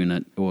AC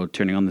unit or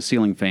turning on the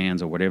ceiling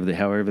fans or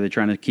however they're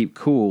trying to keep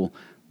cool,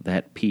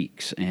 that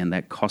peaks, and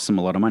that costs them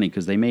a lot of money,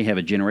 because they may have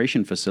a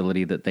generation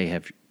facility that they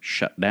have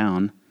shut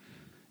down,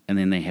 and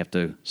then they have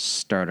to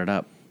start it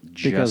up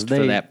just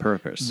for that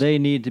purpose. They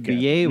need to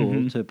be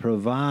able to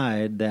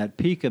provide that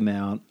peak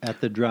amount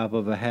at the drop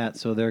of a hat,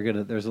 so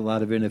there's a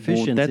lot of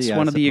inefficiency. Well, that's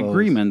one of the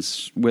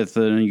agreements with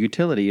a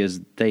utility,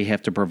 is they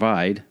have to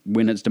provide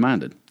when it's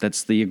demanded.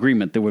 That's the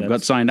agreement that we've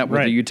got signed up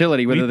with the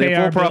utility, whether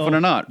they're for profit or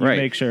not. Right.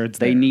 Make sure it's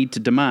they need to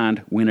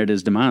demand when it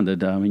is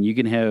demanded. I mean, you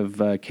can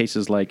have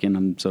cases like, and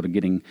I'm sort of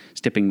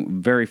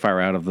stepping very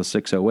far out of the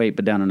 608,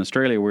 but down in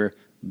Australia where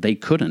they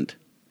couldn't.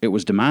 It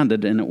was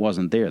demanded and it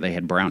wasn't there. They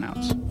had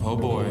brownouts. Oh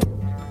boy.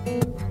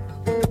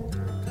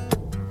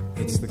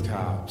 It's the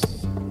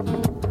cops.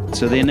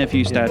 So then if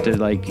you start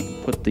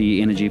to put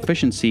the energy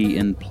efficiency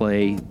in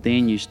play,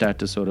 then you start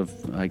to sort of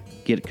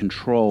get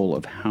control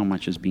of how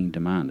much is being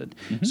demanded.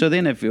 So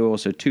then if you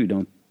also too,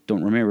 don't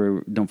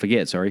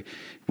forget,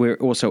 we're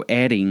also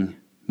adding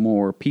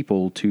more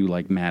people to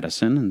like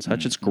Madison and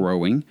such. It's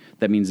growing.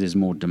 That means there's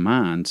more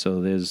demand.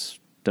 So there's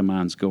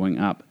demands going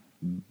up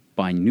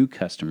by new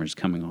customers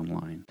coming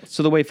online.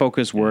 So the way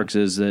Focus works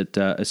is that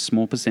a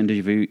small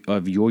percentage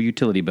of your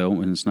utility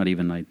bill, and it's not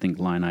even, I think,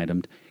 line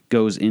itemed,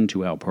 goes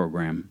into our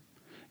program.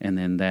 And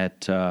then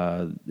that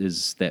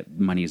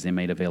money is then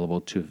made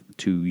available to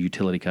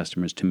utility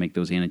customers to make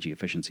those energy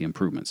efficiency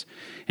improvements.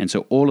 And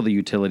so all of the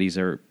utilities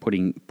are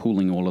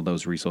pooling all of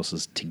those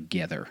resources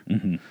together.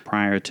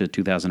 Prior to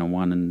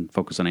 2001 and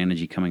Focus on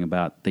Energy coming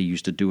about, they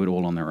used to do it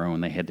all on their own.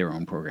 They had their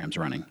own programs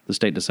running. The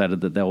state decided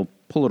that they'll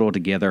pull it all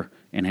together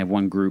and have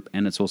one group,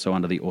 and it's also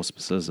under the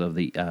auspices of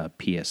the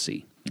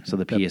PSC. So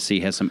the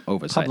PSC has some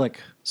oversight. Public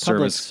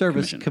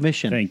Service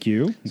Commission. Thank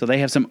you. So they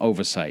have some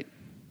oversight.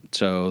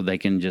 So they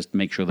can just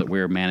make sure that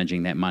we're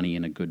managing that money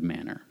in a good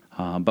manner.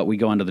 But we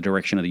go under the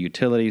direction of the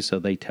utilities, so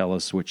they tell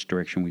us which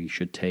direction we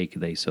should take.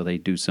 So they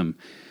do some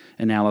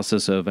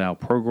analysis of our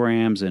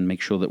programs and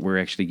make sure that we're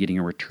actually getting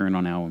a return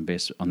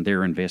on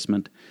their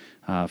investment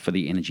for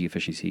the energy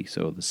efficiency,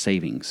 so the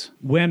savings.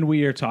 When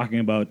we are talking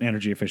about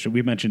energy efficient,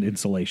 we mentioned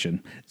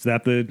insulation. Is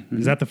that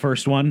the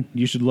first one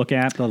you should look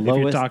at? The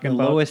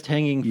lowest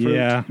hanging fruit.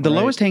 Yeah, the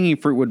lowest hanging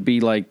fruit would be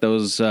like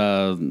those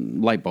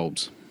light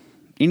bulbs.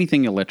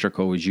 Anything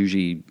electrical is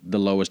usually the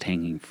lowest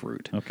hanging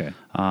fruit. Okay.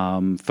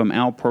 From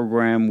our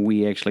program,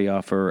 we actually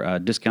offer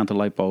discounted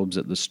light bulbs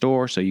at the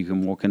store, so you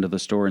can walk into the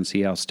store and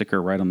see our sticker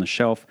right on the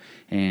shelf,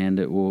 and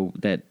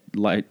that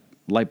light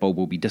bulb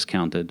will be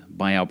discounted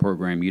by our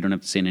program. You don't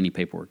have to send any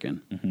paperwork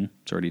in.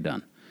 It's already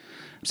done.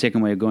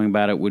 Second way of going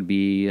about it would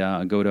be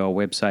go to our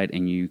website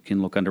and you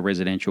can look under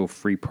residential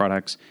free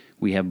products.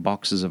 We have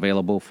boxes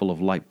available full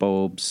of light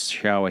bulbs,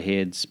 shower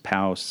heads,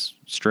 power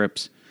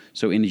strips,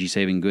 so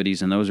energy-saving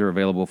goodies, and those are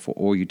available for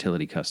all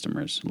utility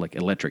customers, like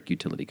electric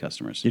utility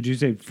customers. Did you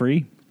say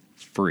free?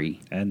 Free.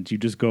 And you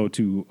just go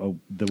to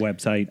the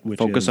website, which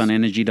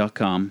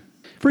FocusOnEnergy.com.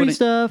 Free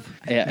stuff.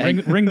 Yeah,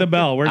 Ring the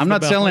bell. Where's I'm the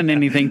not bell? selling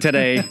anything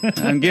today.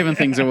 I'm giving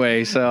things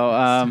away.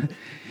 So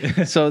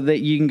so that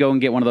you can go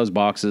and get one of those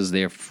boxes.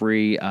 They're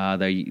free.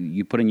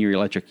 You put in your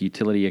electric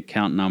utility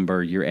account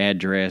number, your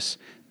address.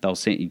 They'll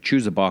send you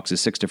choose a box.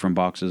 There's 6 different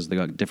boxes. They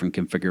got different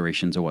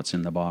configurations of what's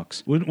in the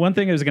box. One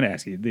thing I was going to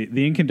ask you,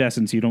 the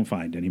incandescents you don't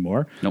find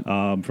anymore.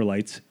 Nope. For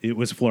lights. It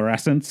was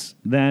fluorescence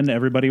then.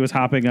 Everybody was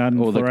hopping on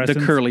the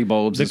fluorescence. curly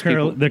bulbs. The, as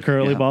people- the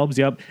curly yeah. bulbs,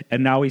 yep.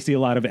 And now we see a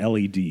lot of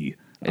LED.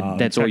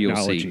 That's all you'll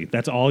technology. see.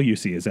 That's all you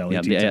see is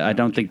LED. Yeah, I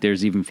don't think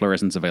there's even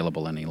fluorescence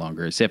available any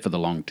longer, except for the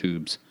long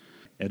tubes.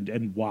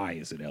 And why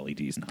is it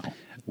LEDs now?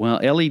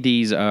 Well,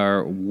 LEDs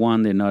are,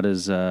 one, they're not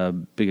as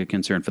big a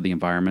concern for the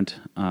environment.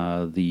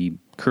 The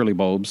curly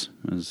bulbs,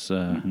 as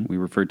we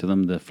refer to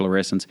them, the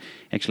fluorescents,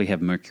 actually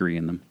have mercury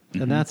in them.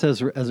 And that's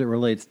as it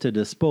relates to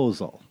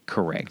disposal.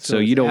 Correct. So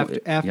you don't...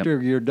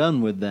 after you're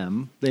done with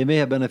them, they may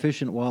have been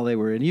efficient while they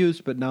were in use,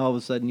 but now all of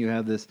a sudden you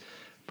have this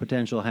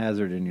potential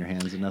hazard in your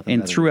hands and nothing.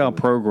 And better through to our do with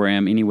it.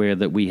 program, anywhere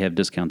that we have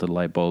discounted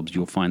light bulbs,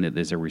 you'll find that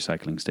there's a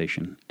recycling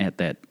station at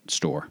that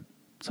store.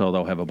 So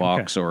they'll have a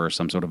box or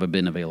some sort of a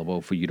bin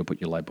available for you to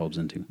put your light bulbs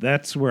into.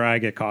 That's where I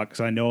get caught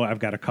because I know I've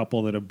got a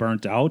couple that have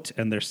burnt out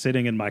and they're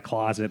sitting in my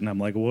closet and I'm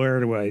like, where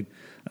do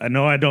I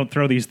know I don't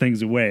throw these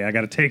things away. I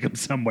got to take them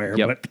somewhere,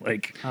 Yep. but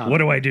like, what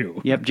do I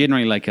do? Yep,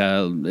 generally, like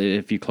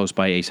if you're close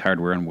by Ace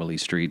Hardware on Willie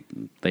Street,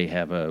 they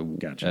have a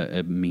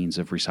means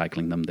of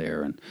recycling them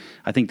there, and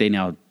I think they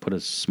now put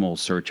a small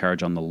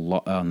surcharge on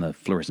the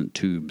fluorescent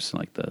tubes,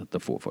 like the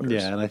 4-footers.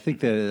 Yeah, and I think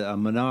that a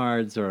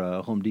Menards or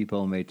a Home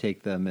Depot may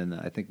take them, and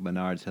I think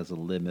Menards has a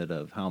limit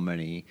of how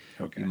many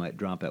you might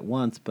drop at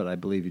once, but I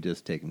believe you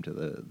just take them to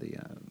the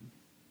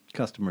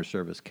customer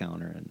service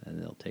counter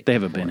and they'll take They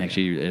them have a bin for you.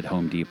 actually at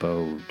Home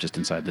Depot just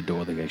inside the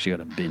door. They actually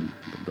got a bin,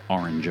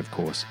 orange, of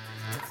course.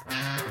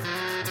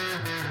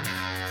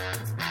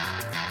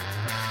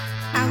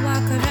 I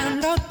walk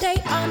around all day,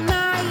 all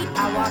night.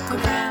 I walk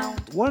around.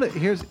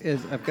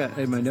 I've got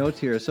in my notes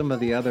here some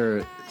of the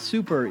other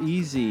super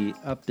easy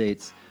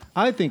updates.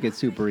 I think it's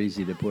super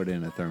easy to put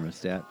in a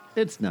thermostat.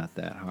 It's not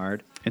that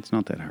hard. It's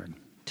not that hard.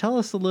 Tell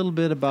us a little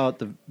bit about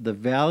the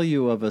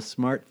value of a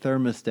smart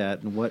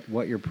thermostat and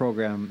what your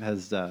program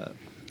has.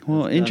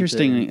 Well,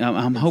 interesting.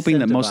 I'm hoping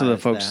that most of the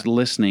incentivize folks that.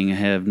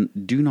 listening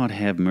do not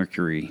have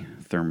mercury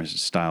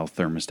style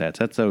thermostats.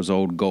 That's those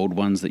old gold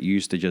ones that you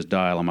used to just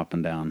dial them up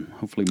and down.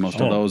 Hopefully, most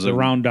of those the are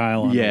round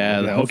dial. On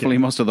Yeah, it. hopefully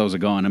most of those are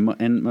gone,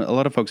 and a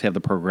lot of folks have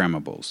the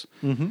programmables,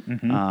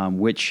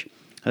 which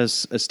a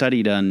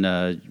study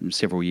done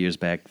several years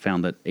back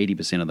found that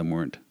 80% of them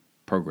weren't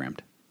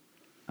programmed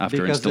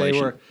after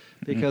installation.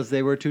 Because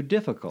they were too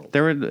difficult.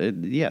 They're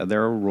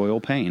a royal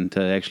pain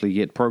to actually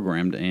get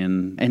programmed,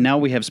 and now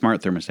we have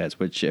smart thermostats,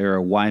 which are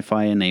a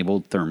Wi-Fi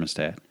enabled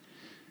thermostat.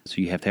 So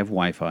you have to have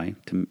Wi-Fi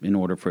in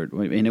order for it,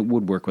 and it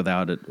would work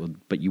without it,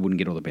 but you wouldn't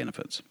get all the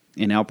benefits.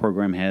 And our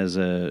program has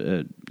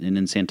an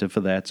incentive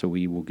for that, so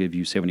we will give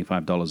you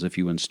 $75 if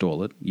you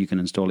install it. You can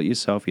install it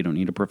yourself. You don't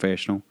need a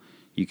professional.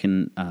 You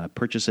can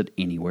purchase it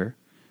anywhere.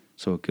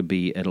 So it could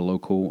be at a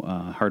local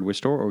hardware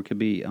store, or it could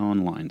be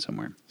online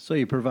somewhere. So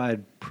you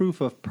provide proof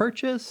of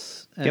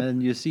purchase,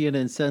 and you see an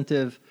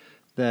incentive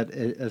that,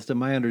 as to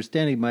my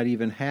understanding, might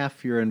even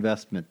half your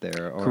investment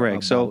there. Or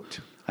Correct. So about.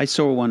 I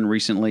saw one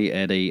recently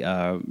at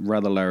a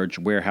rather large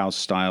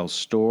warehouse-style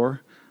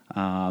store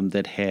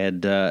that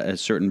had a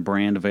certain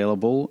brand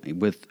available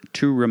with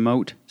 2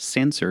 remote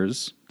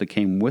sensors that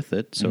came with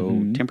it,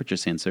 so temperature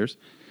sensors.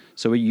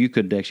 So you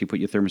could actually put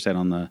your thermostat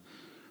on the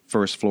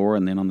first floor,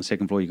 and then on the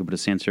second floor you could put a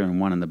sensor and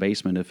one in the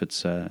basement if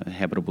it's a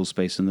habitable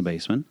space in the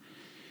basement.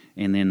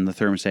 And then the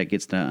thermostat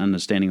gets the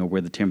understanding of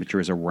where the temperature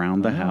is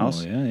around the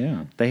house.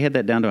 Yeah. They had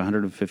that down to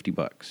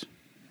 $150.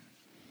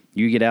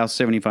 You get our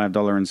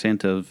 $75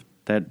 incentive,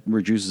 that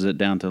reduces it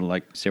down to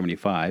like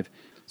 $75.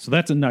 So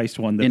that's a nice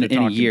one. That In they're a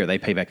talking- year, they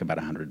pay back about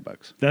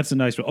 $100. That's a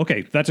nice one.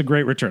 Okay, that's a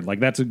great return.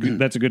 Like that's a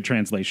good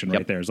translation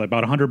right Yep. there. It's like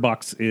about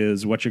 $100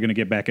 is what you're going to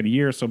get back in a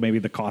year. So maybe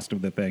the cost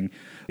of the thing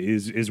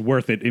is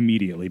worth it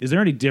immediately. Is there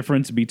any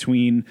difference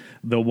between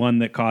the one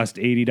that cost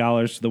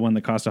 $80 to the one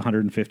that cost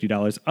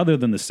 $150 other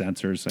than the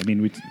sensors? I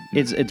mean,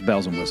 It's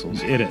bells and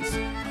whistles. it is.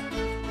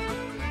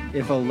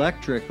 If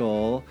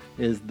electrical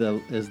is the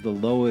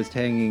lowest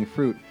hanging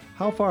fruit,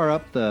 how far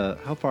up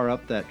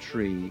that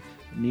tree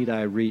need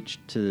I reach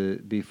to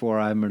before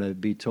I'm going to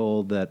be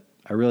told that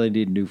I really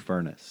need a new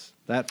furnace?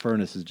 That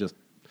furnace is just.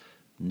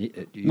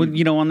 Well,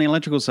 on the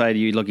electrical side,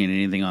 you're looking at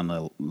anything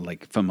on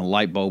from a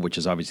light bulb, which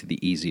is obviously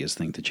the easiest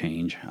thing to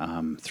change,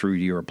 through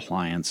your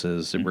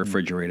appliances,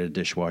 refrigerator,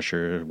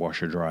 dishwasher,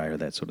 washer, dryer,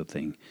 that sort of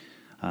thing.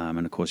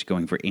 And of course,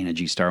 going for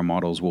Energy Star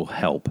models will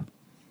help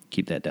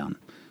keep that down.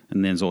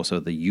 And there's also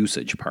the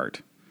usage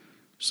part.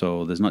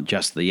 So there's not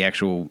just the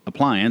actual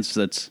appliance,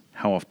 that's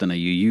how often are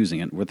you using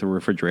it. With the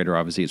refrigerator,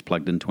 obviously, it's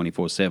plugged in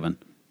 24/7.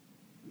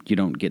 You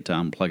don't get to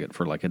unplug it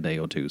for like a day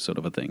or two, sort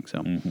of a thing.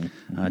 So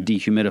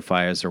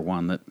dehumidifiers are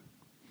one that,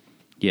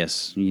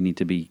 yes, you need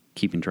to be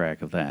keeping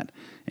track of that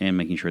and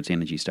making sure it's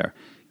Energy Star.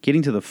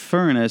 Getting to the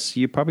furnace,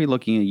 you're probably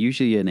looking at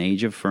usually an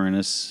age of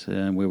furnace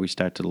where we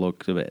start to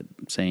look at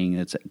saying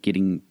it's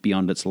getting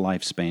beyond its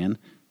lifespan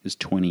is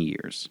 20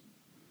 years.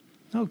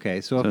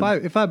 Okay, so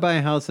if I buy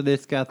a house and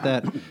it's got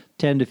that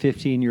 10 to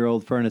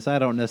 15-year-old furnace, I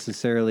don't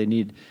necessarily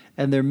need,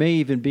 and there may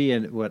even be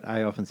what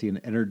I often see, an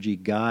energy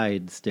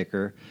guide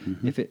sticker.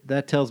 If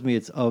that tells me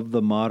it's of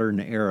the modern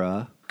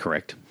era,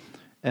 Correct.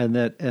 and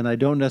I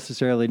don't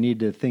necessarily need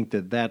to think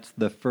that's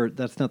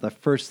not the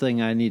first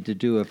thing I need to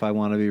do if I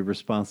want to be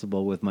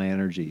responsible with my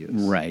energy use.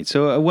 Right.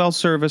 So a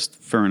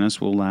well-serviced furnace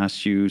will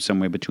last you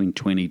somewhere between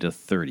 20 to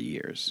 30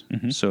 years.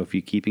 So if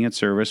you're keeping it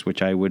serviced,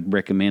 which I would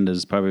recommend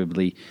is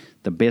probably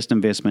the best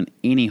investment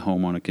any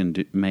homeowner can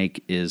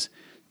make is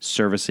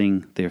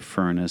servicing their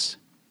furnace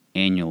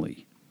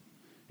annually.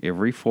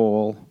 Every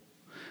fall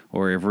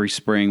or every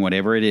spring,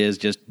 whatever it is,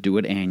 just do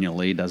it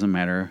annually. Doesn't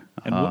matter.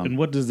 And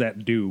what does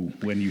that do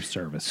when you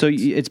service? So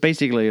it's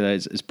basically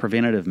it's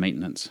preventative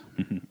maintenance.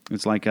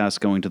 It's like us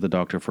going to the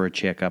doctor for a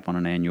checkup on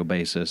an annual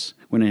basis.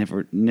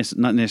 We're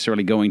not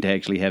necessarily going to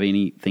actually have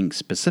anything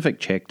specific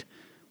checked.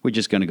 We're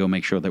just going to go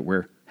make sure that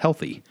we're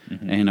healthy.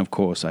 And of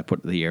course, I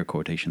put the air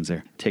quotations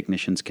there.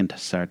 Technicians can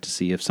start to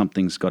see if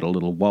something's got a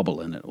little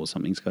wobble in it or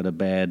something's got a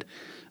bad,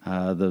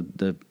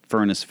 the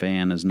furnace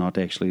fan is not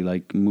actually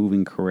like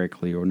moving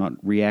correctly or not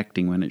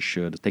reacting when it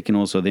should. They can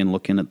also then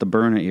look in at the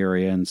burner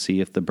area and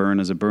see if the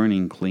burners are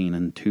burning clean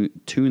and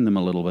tune them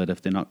a little bit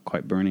if they're not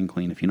quite burning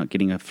clean, if you're not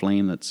getting a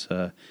flame that's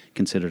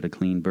considered a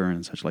clean burn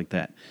and such like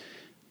that.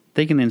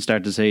 They can then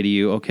start to say to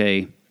you,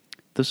 okay,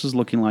 this is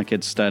looking like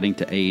it's starting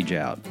to age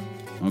out.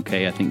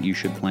 Okay, I think you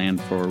should plan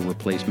for a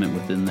replacement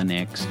within the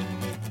next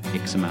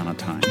X amount of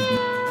time.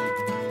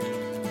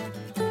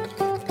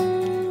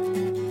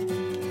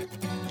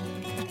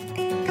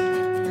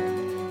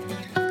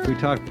 We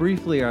talked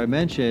briefly, or I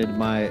mentioned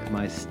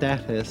my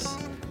status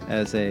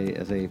as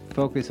a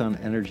Focus on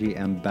Energy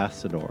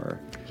ambassador.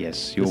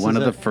 Yes, you're one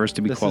of the first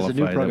to be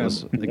qualified. That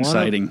was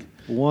exciting.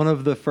 One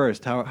of the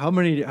first. How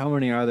many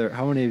are there?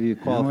 How many of you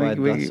qualified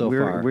so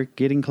far? We're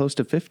getting close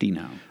to 50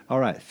 now. All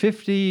right,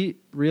 50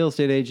 real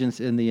estate agents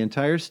in the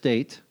entire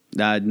state.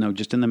 No,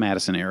 just in the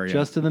Madison area.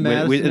 Just in the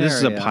Madison area. This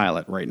is a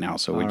pilot right now,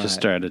 so we just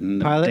started in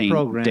pilot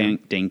program.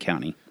 Dane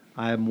County.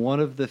 I am one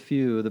of the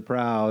few, the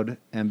proud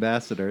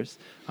ambassadors.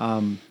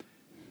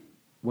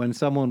 When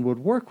someone would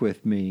work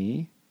with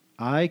me,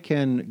 I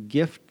can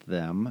gift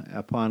them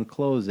upon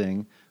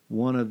closing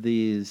one of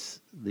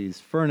these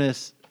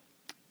furnace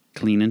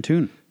clean and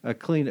tune. A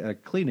clean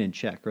and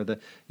check, or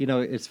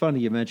it's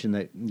funny you mentioned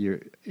that you're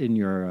in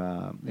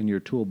your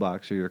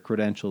toolbox or your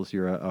credentials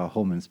you're a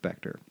home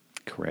inspector.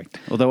 Correct.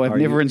 Although I've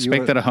never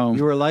inspected a home.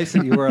 You were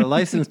a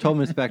licensed home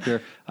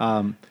inspector.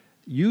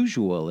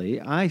 Usually,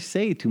 I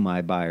say to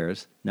my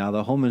buyers, now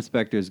the home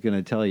inspector is going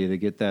to tell you to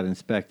get that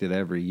inspected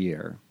every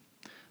year.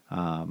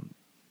 I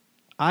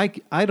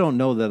don't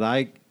know that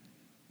I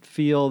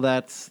feel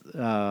that's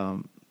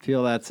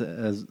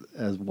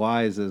as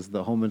wise as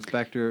the home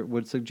inspector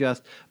would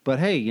suggest. But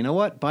hey, you know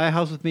what? Buy a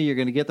house with me, you're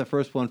going to get the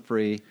first one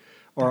free,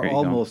 or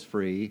almost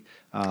free.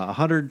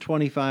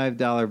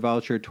 $125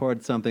 voucher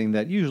towards something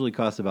that usually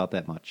costs about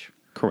that much.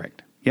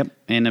 Correct. Yep.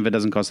 And if it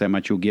doesn't cost that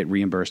much, you'll get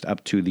reimbursed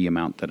up to the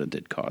amount that it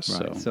did cost.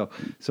 Right.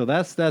 So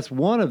that's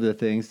one of the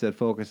things that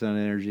Focus on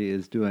Energy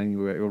is doing.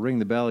 We'll ring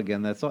the bell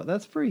again.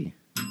 That's free.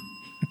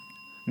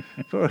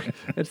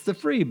 It's the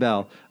free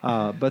bell.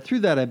 But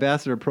through that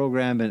ambassador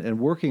program and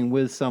working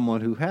with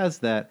someone who has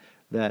that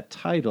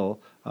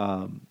title,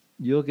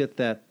 you'll get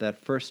that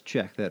first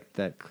check,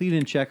 that clean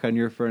and check on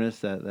your furnace,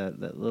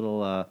 that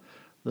little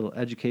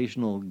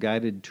educational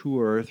guided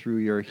tour through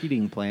your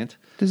heating plant.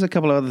 There's a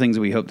couple of other things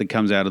that we hope that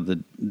comes out of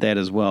that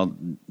as well.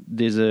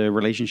 There's a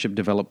relationship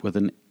developed with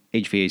an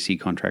HVAC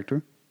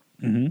contractor.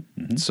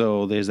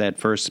 So there's that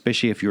first,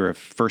 especially if you're a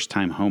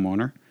first-time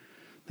homeowner,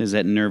 there's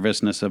that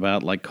nervousness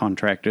about like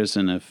contractors.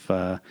 And if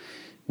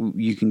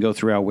you can go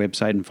through our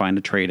website and find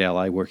a trade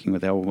ally working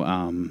with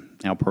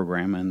our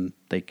program, and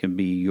they can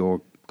be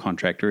your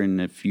contractor.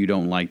 And if you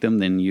don't like them,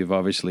 then you've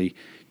obviously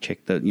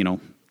checked those guys.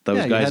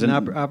 You had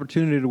an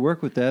opportunity to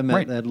work with them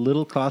at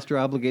little cost or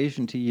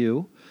obligation to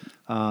you.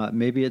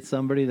 Maybe it's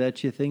somebody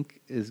that you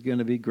think is going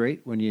to be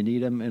great when you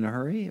need them in a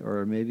hurry,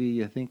 or maybe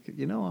you think,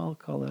 I'll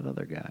call that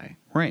other guy.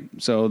 Right.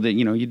 So that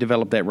you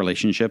develop that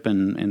relationship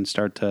and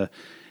start to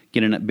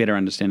get a better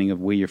understanding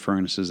of where your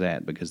furnace is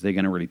at, because they're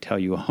going to really tell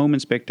you. A home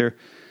inspector,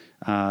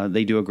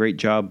 they do a great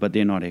job, but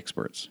they're not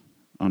experts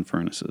on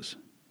furnaces.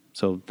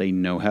 So they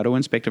know how to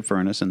inspect a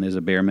furnace, and there's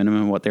a bare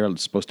minimum of what they're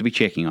supposed to be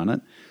checking on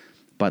it,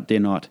 but they're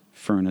not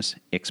furnace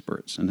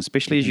experts. And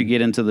especially as you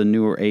get into the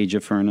newer age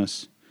of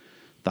furnace,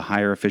 the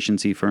higher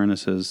efficiency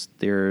furnaces,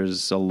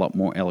 there's a lot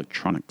more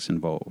electronics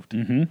involved.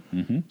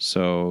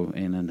 So,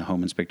 and the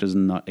home inspectors are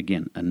not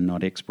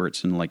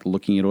experts in like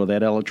looking at all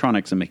that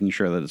electronics and making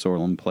sure that it's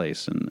all in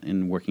place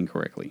and working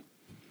correctly.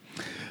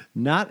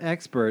 Not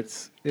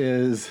experts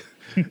is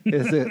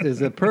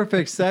a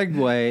perfect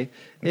segue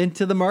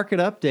into the market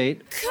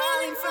update.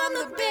 Calling from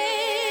the bedroom.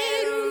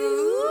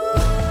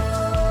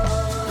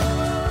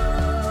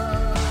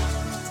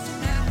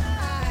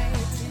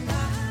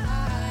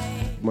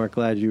 Mark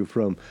Ladue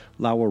from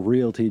Lauer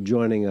Realty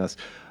joining us.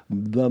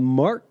 The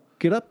Market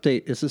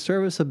Update is a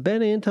service of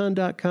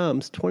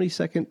BenAnton.com's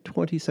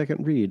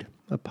 20-second read,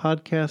 a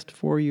podcast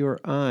for your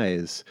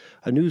eyes,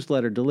 a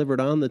newsletter delivered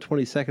on the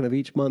 22nd of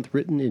each month,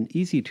 written in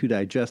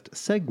easy-to-digest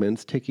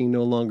segments taking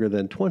no longer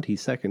than 20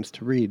 seconds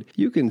to read.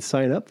 You can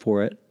sign up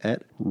for it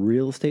at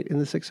Real Estate in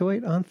the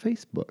 608 on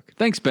Facebook.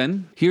 Thanks,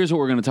 Ben. Here's what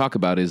we're going to talk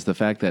about is the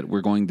fact that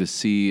we're going to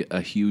see a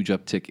huge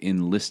uptick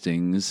in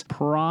listings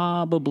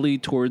probably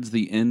towards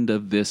the end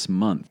of this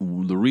month.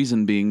 The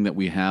reason being that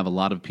we have a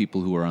lot of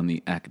people who are on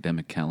the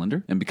academic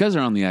calendar. And because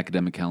they're on the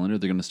academic calendar,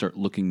 they're going to start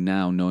looking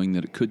now, knowing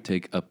that it could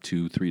take up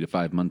to 3 to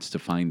 5 months to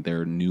find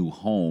their new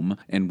home.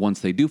 And once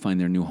they do find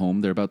their new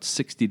home, they're about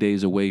 60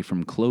 days away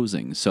from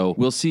closing. So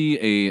we'll see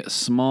a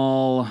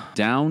small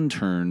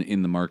downturn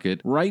in the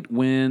market right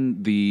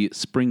when the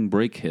spring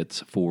break hits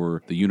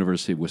for the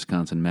University of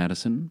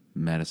Wisconsin-Madison,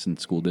 Madison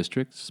School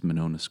Districts,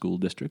 Monona School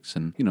Districts,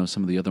 and,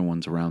 some of the other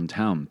ones around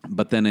town.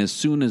 But then as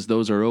soon as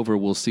those are over,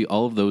 we'll see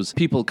all of those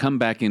people come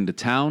back into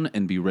town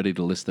and be ready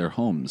to list their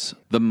homes.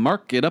 The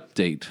market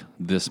update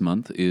this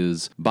month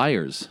is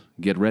buyers,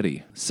 get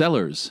ready.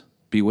 Sellers,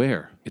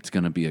 beware. It's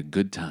going to be a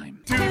good time.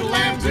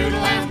 Toodle-lam,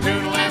 toodle-lam,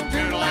 toodle-lam,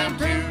 toodle-lam,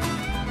 toodle.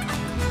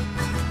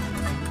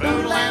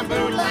 Boodle-lam,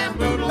 boodle-lam,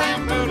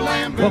 boodle-lam,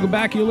 boodle-lam, Welcome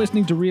back. You're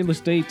listening to Real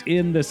Estate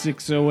in the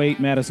 608,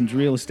 Madison's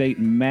Real Estate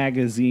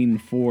magazine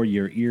for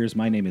your ears.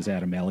 My name is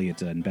Adam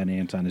Elliott, and Ben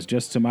Anton is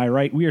just to my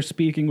right. We are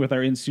speaking with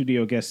our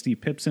in-studio guest,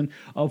 Steve Pipson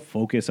of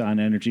Focus on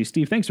Energy.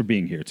 Steve, thanks for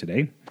being here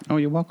today. Oh,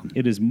 you're welcome.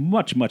 It is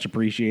much, much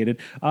appreciated.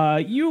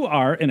 You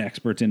are an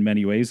expert in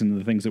many ways in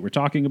the things that we're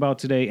talking about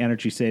today,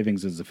 energy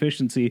savings and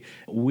efficiency.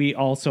 We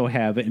also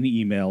have an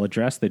email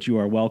address that you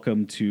are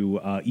welcome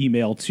to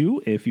email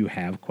to if you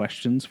have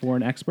questions for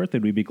an expert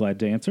that we'd be glad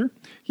to answer.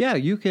 Yeah,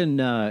 you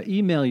can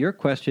email your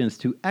questions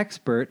to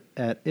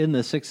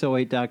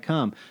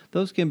expert@inthe608.com.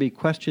 Those can be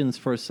questions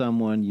for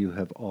someone you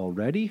have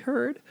already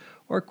heard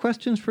or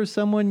questions for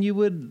someone you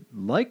would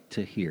like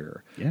to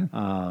hear. Yeah.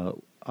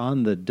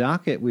 On the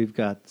docket, we've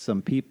got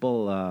some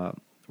people.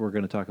 We're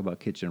going to talk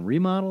about kitchen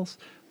remodels.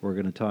 We're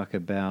going to talk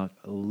about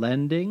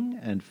lending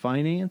and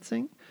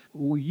financing.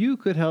 You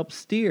could help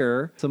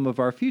steer some of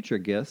our future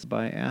guests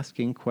by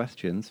asking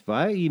questions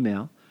via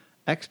email,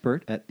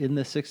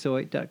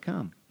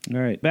 expert@inthe608.com. All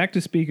right, back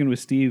to speaking with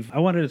Steve. I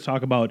wanted to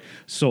talk about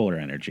solar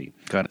energy.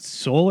 Got it.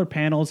 Solar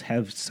panels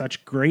have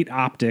such great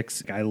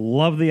optics. I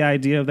love the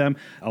idea of them.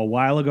 A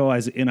while ago, I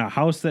was in a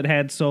house that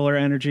had solar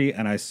energy,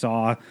 and I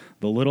saw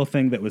the little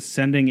thing that was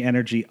sending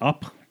energy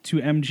up to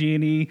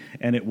MG&E,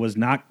 and it was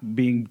not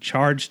being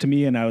charged to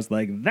me, and I was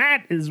like,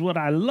 that is what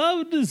I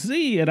love to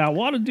see, and I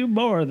want to do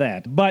more of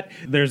that. But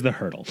there's the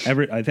hurdle.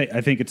 I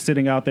think it's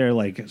sitting out there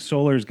like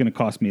solar is going to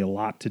cost me a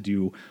lot to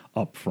do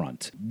up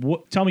front.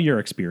 Tell me your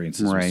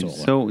experiences with solar.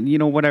 So,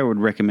 what I would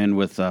recommend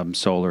with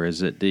solar is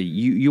that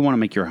you want to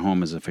make your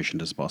home as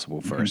efficient as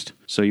possible first.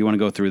 Mm-hmm. So you want to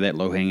go through that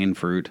low-hanging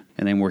fruit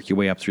and then work your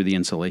way up through the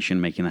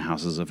insulation, making the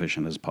house as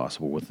efficient as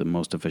possible with the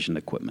most efficient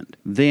equipment.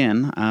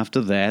 Then,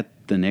 after that,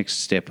 the next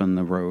step on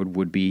the road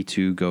would be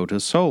to go to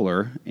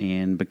solar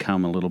and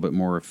become a little bit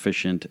more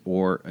efficient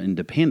or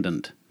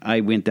independent.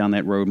 I went down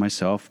that road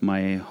myself.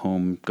 My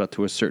home got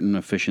to a certain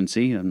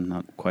efficiency. I'm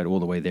not quite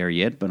all the way there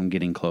yet, but I'm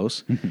getting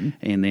close. Mm-hmm.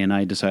 And then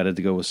I decided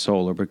to go with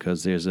solar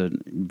because there's a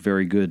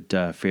very good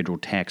federal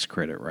tax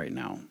credit right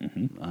now,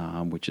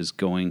 mm-hmm. Which is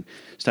starting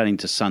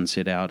to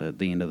sunset out at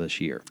the end of this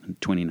year,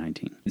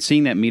 2019.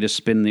 Seeing that meter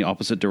spin in the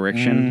opposite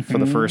direction mm-hmm. for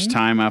the first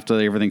time after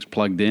everything's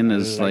plugged in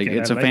is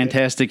it's a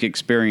fantastic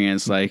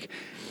experience.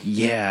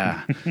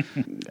 Yeah.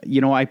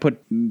 I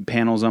put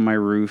panels on my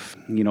roof.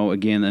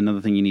 Again,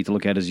 another thing you need to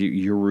look at is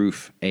your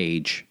roof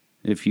age.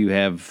 If you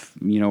have,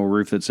 a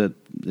roof that's at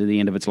the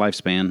end of its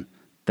lifespan,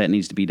 that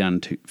needs to be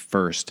done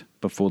first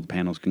before the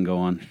panels can go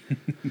on.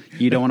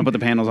 You don't want to put the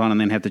panels on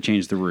and then have to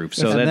change the roof.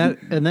 So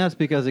that's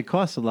because it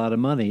costs a lot of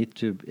money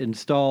to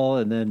install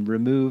and then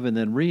remove and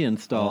then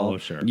reinstall. Oh,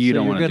 sure. You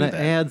don't want to do that. You're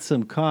going to add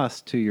some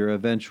cost to your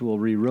eventual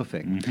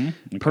re-roofing. Mm-hmm.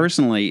 Okay.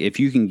 Personally,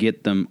 if you can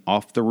get them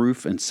off the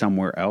roof and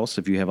somewhere else,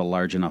 if you have a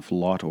large enough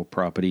lot or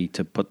property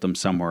to put them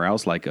somewhere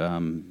else, like, if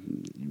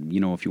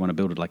you want to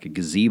build it like a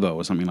gazebo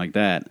or something like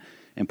that,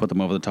 and put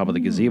them over the top of the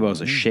gazebo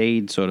as a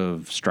shade sort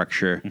of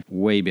structure,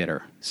 way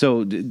better.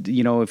 So,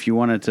 if you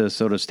wanted to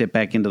sort of step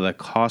back into the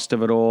cost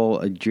of it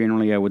all,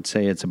 generally I would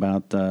say it's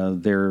about,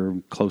 they're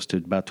close to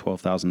about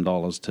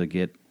 $12,000 to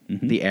get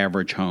mm-hmm. the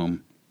average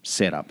home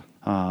set up.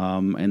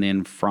 And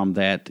then from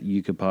that,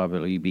 you could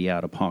probably be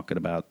out of pocket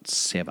about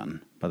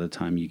 $7,000 by the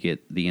time you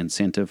get the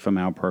incentive from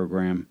our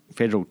program.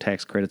 Federal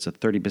tax credits are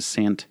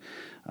 30%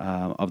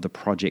 of the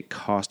project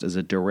cost as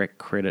a direct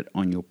credit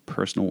on your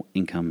personal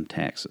income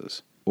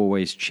taxes.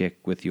 Always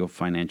check with your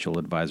financial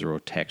advisor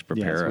or tax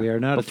preparer. Yes, we are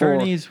not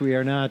attorneys. We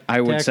are not.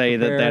 I would tax say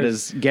preparers. that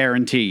is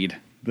guaranteed.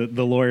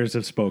 The lawyers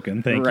have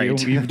spoken. Thank Right.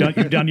 you. You've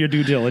done your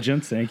due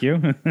diligence. Thank you.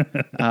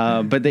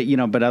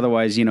 But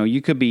otherwise,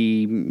 you could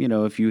be,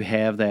 if you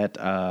have that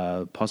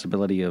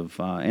possibility of,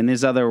 and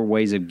there's other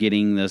ways of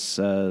getting this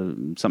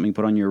something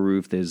put on your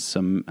roof. There's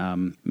some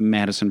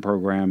Madison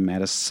program,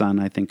 Madison,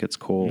 I think it's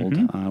called,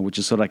 which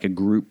is sort of like a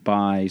group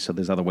buy. So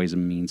there's other ways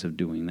and means of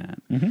doing that.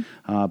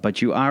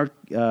 But you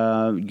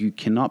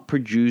cannot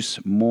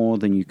produce more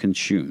than you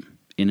consume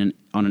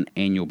on an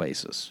annual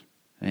basis.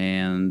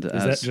 And is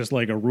that just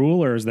like a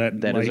rule, or is that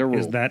is a rule?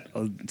 Is that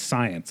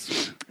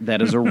science?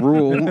 That is a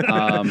rule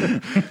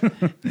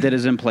that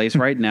is in place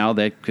right now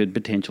that could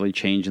potentially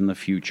change in the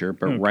future.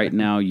 But right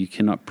now, you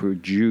cannot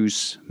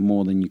produce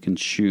more than you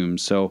consume.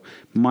 So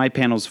my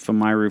panels for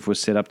my roof was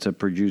set up to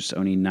produce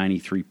only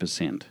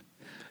 93%.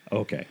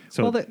 Okay.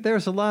 So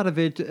there's a lot of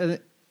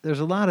it. There's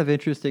a lot of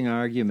interesting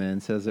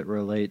arguments as it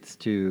relates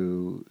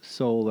to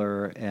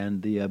solar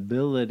and the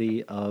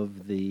ability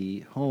of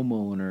the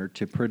homeowner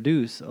to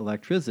produce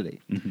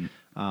electricity.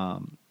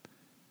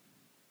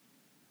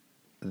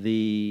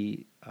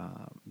 The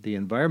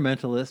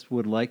environmentalists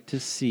would like to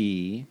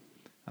see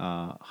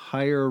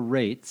higher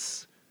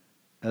rates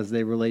as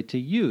they relate to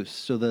use,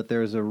 so that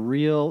there's a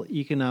real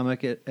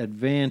economic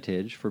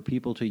advantage for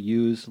people to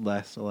use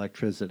less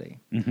electricity.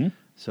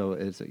 So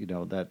it's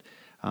that.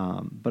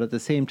 But at the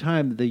same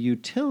time, the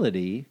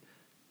utility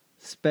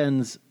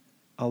spends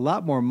a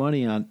lot more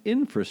money on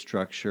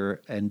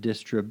infrastructure and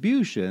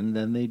distribution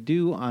than they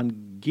do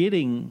on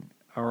getting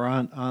or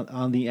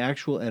on the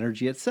actual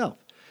energy itself.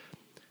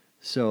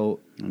 So,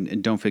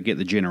 and don't forget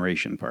the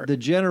generation part. The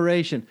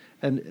generation,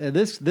 and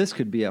this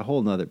could be a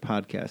whole nother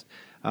podcast.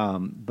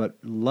 But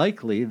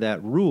likely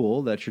that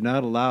rule that you're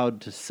not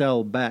allowed to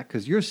sell back,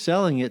 because you're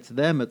selling it to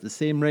them at the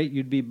same rate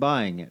you'd be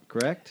buying it,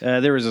 correct?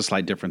 There is a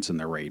slight difference in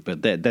the rate,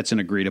 but that's an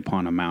agreed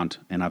upon amount,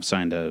 and I've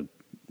signed a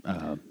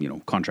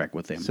contract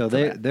with them. So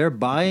they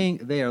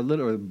are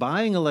literally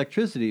buying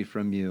electricity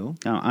from you.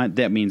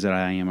 That means that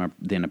I am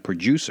then a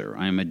producer.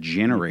 I am a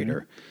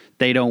generator.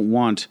 They don't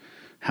want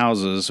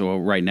houses,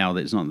 or right now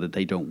it's not that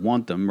they don't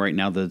want them. Right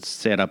now the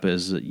setup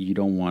is that you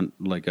don't want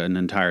like an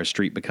entire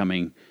street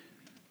becoming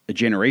a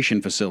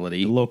generation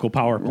facility. The local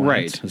power plant,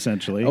 right,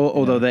 essentially.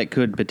 Although that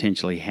could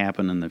potentially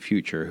happen in the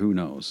future. Who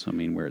knows? I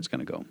mean, where it's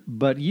going to go.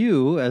 But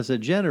you, as a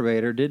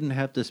generator, didn't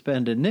have to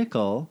spend a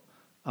nickel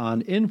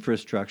on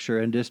infrastructure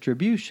and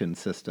distribution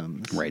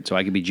systems. Right. So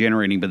I could be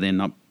generating, but then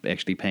not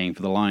actually paying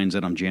for the lines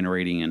that I'm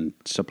generating and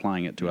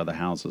supplying it to other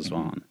houses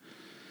on.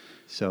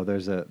 So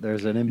there's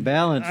an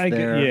imbalance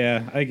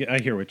there. I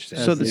hear what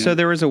you're saying. So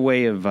there is a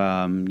way of,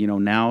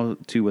 now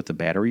too with the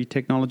battery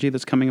technology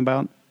that's coming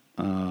about,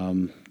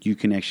 you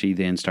can actually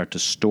then start to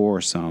store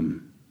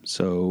some.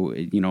 So,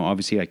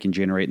 obviously I can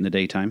generate in the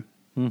daytime,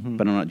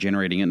 but I'm not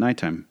generating at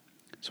nighttime.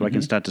 So I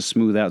can start to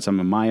smooth out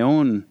some of my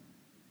own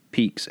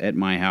peaks at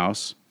my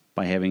house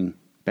by having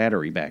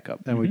battery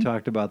backup. And we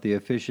talked about the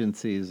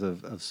efficiencies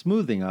of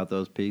smoothing out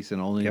those peaks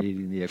and only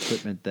needing the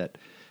equipment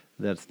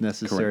that's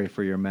necessary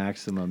for your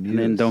maximum use. And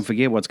then don't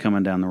forget what's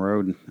coming down the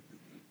road,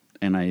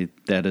 and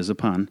that is a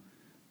pun.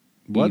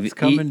 What's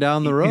coming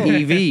down the road?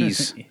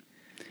 EVs.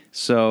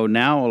 So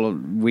now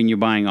when you're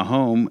buying a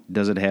home,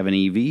 does it have an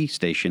EV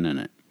station in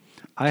it?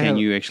 Can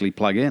you actually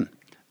plug in?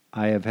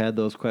 I have had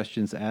those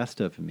questions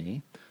asked of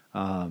me.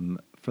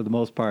 For the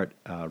most part,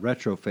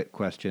 retrofit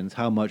questions.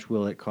 How much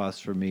will it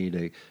cost for me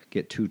to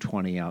get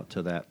 220 out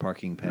to that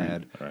parking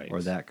pad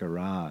or that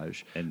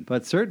garage?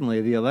 But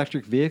certainly, the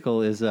electric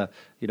vehicle is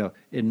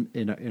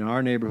in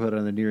our neighborhood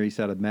on the Near East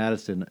Side of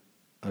Madison,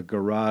 a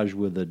garage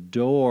with a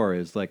door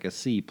is like a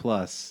C+.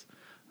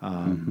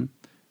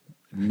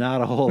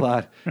 Not a whole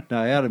lot.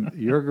 Now, Adam,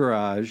 your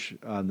garage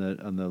on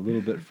the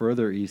little bit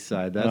further east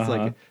side, that's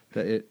like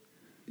it.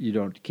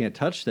 You can't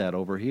touch that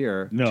over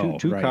here. No,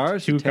 two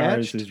cars. Two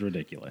attached? cars is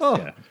ridiculous. Oh.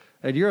 Yeah.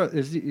 And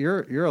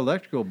your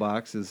electrical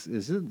box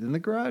is it in the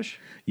garage?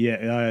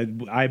 Yeah,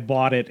 I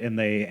bought it and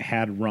they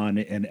had run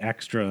an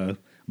extra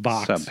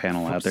box sub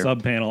panel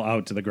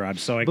out to the garage,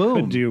 so I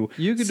could do.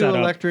 You could do an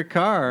electric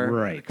car,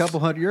 right?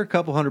 You're a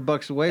couple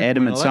 $100 away.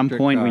 Adam, from at some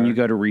point car. when you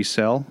go to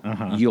resell,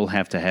 you'll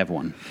have to have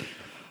one.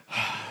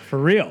 For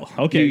real?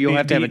 Okay. You'll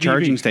have to have a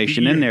charging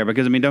station in there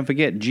because, don't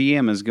forget,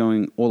 GM is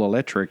going all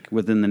electric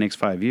within the next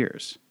 5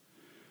 years.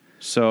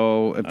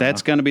 So if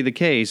that's going to be the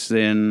case,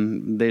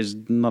 then there's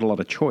not a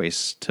lot of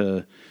choice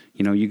to,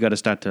 you got to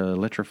start to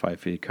electrify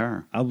for your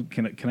car.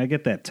 Can I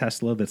get that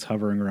Tesla that's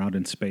hovering around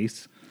in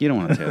space? You don't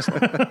want a Tesla.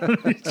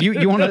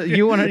 you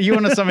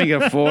want something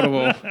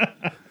affordable.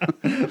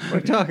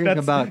 We're talking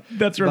about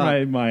that's where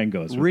my mind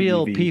goes.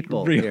 Real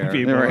people. Real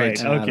people, right?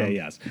 Adam. Okay,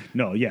 yes.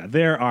 No, yeah.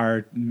 There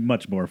are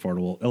much more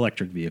affordable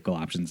electric vehicle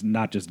options,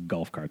 not just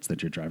golf carts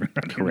that you're driving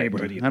around your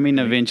neighborhood.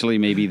 Eventually,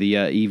 maybe the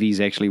EVs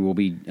actually will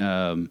be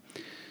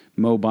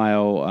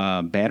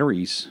mobile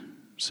batteries.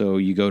 So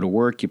you go to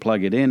work, you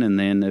plug it in, and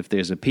then if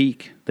there's a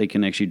peak, they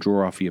can actually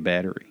draw off your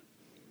battery.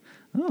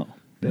 Oh.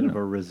 bit of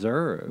a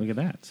reserve. Look at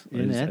that.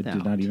 In I and did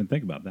out. not even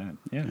think about that.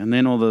 Yeah. And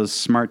then all the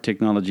smart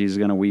technology is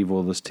going to weave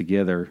all this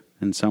together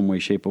in some way,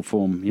 shape, or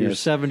form. Your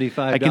Yes. $75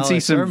 I can see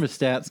some.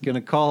 thermostat's going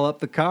to call up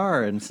the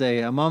car and say,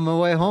 I'm on my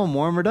way home,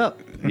 warm it up.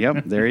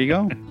 Yep, there you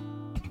go.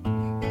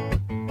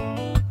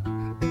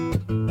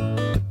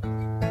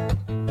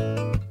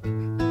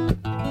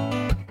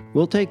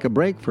 We'll take a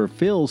break for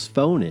Phil's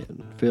Phone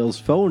In. Phil's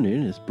Phone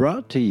In is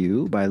brought to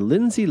you by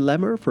Lindsay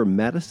Lemmer for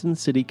Madison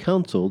City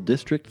Council,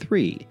 District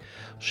 3.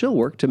 She'll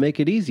work to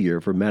make it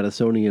easier for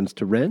Madisonians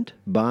to rent,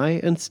 buy,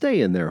 and stay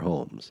in their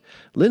homes.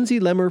 Lindsay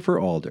Lemmer for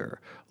Alder.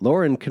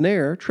 Lauren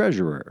Kinnair,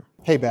 Treasurer.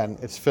 Hey Ben,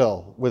 it's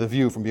Phil with a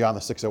view from beyond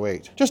the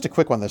 608. Just a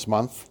quick one this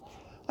month.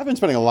 I've been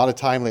spending a lot of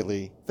time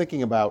lately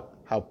thinking about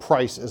how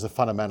price is a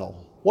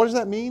fundamental. What does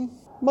that mean?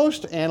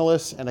 Most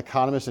analysts and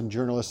economists and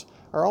journalists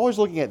are always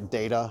looking at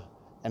data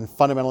and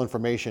fundamental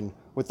information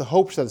with the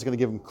hopes that it's going to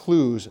give them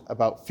clues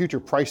about future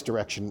price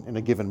direction in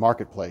a given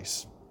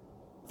marketplace.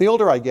 The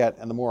older I get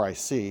and the more I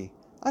see,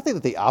 I think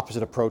that the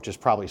opposite approach is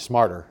probably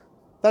smarter.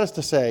 That is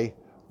to say,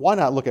 why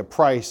not look at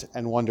price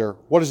and wonder,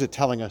 what is it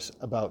telling us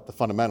about the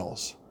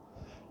fundamentals?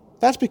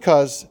 That's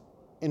because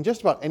in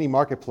just about any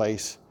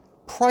marketplace,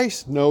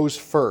 price knows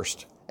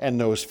first and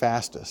knows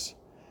fastest.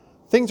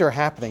 Things are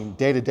happening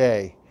day to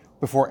day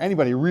before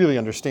anybody really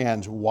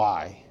understands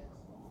why.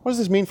 What does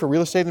this mean for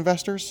real estate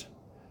investors?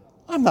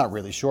 I'm not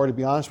really sure, to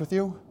be honest with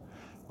you.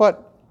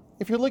 But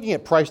if you're looking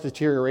at price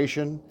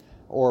deterioration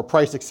or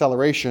price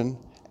acceleration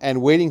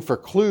and waiting for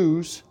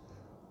clues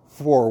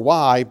for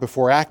why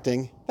before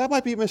acting, that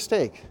might be a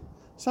mistake.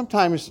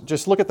 Sometimes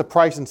just look at the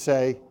price and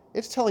say,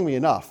 it's telling me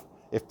enough.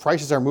 If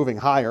prices are moving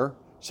higher,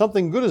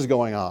 something good is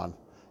going on.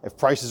 If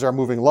prices are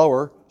moving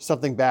lower,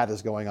 something bad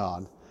is going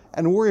on.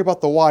 And worry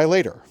about the why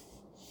later.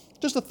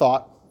 Just a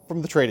thought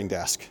from the trading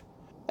desk.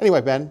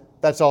 Anyway, Ben,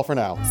 that's all for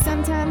now.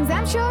 Sometimes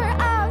I'm sure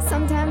of,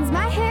 sometimes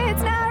my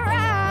head's not right.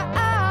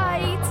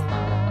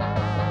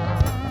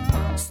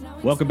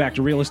 Welcome back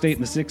to Real Estate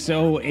in the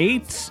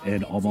 608,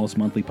 an almost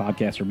monthly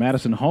podcast for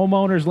Madison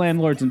homeowners,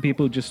 landlords, and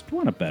people who just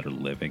want a better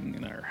living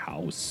in their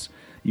house.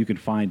 You can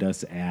find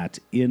us at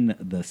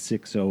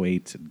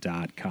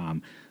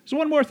inthe608.com. So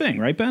one more thing,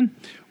 right, Ben?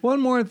 One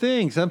more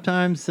thing.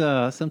 Sometimes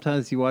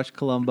you watch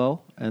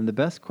Columbo, and the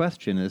best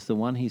question is the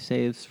one he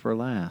saves for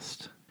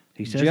last.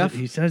 He says, Jeff-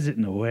 he says it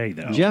in a way,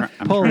 though. Jeff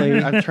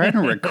Pulley. I'm trying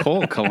to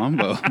recall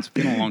Columbo. It's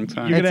been a long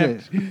time.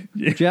 That's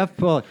it. Jeff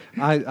Pulley.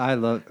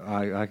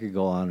 I could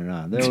go on and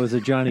on. There was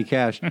a Johnny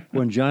Cash.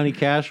 When Johnny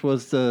Cash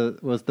was the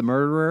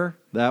murderer,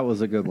 that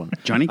was a good one.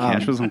 Johnny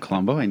Cash was on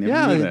Columbo? I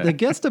never knew that. The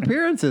guest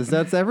appearances.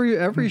 That's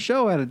every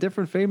show had a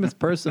different famous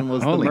person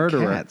was Holy the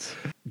murderer. cats.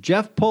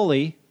 Jeff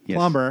Pulley, Yes.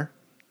 plumber,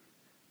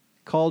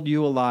 called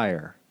you a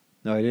liar.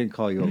 No, he didn't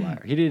call you a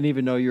liar. He didn't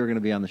even know you were going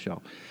to be on the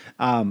show.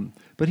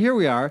 But here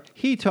we are.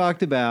 He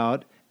talked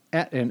about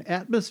an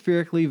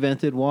atmospherically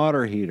vented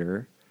water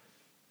heater,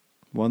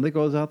 one that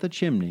goes out the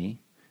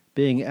chimney,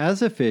 being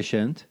as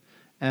efficient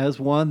as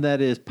one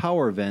that is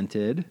power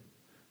vented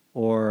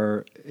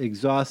or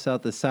exhausts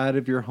out the side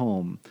of your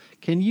home.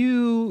 Can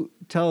you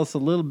tell us a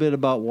little bit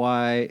about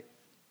why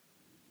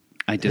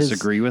I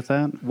disagree with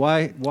that.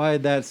 why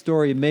that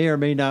story may or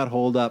may not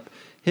hold up?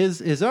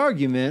 His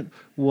argument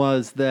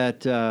was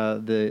that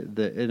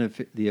the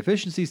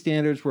efficiency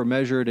standards were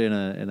measured in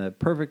a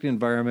perfect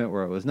environment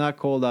where it was not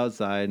cold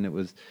outside, and it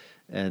was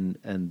and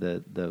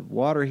the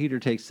water heater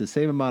takes the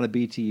same amount of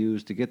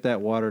BTUs to get that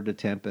water to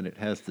temp, and it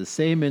has the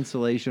same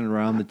insulation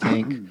around the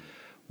tank.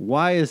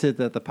 Why is it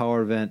that the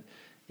power vent,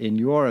 in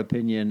your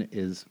opinion,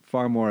 is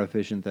far more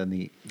efficient than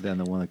the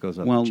one that goes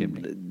up the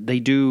chimney? They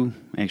do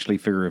actually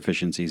figure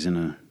efficiencies in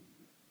a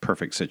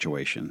perfect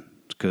situation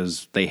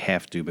because they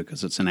have to,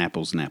 because it's an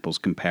apples and apples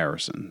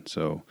comparison.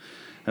 So,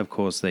 of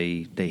course,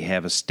 they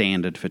have a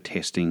standard for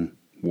testing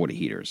water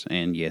heaters,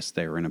 and yes,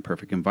 they're in a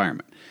perfect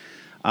environment.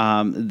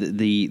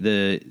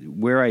 The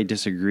where I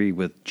disagree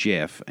with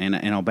Jeff, and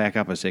I'll back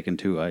up a second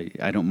too.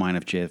 I don't mind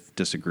if Jeff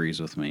disagrees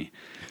with me.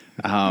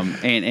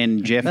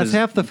 And Jeff That's is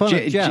half the fun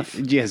of Jeff.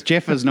 Yes,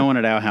 Jeff is known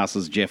at our house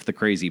as Jeff the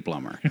Crazy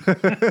Plumber.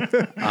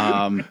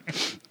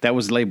 That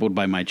was labeled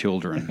by my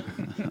children.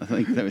 I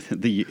think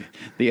the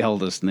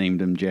eldest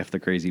named him Jeff the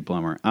Crazy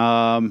Plumber.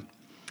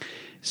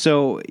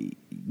 So,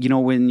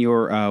 when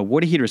your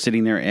water heater is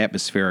sitting there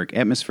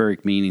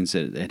atmospheric means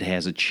that it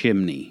has a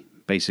chimney,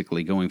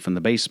 basically going from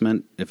the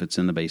basement, if it's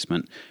in the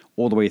basement,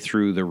 all the way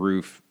through the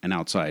roof and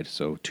outside.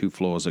 So 2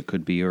 floors it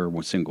could be, or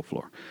one single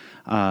floor.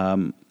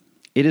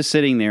 It is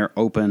sitting there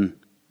open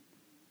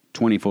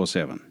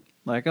 24/7.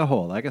 Like a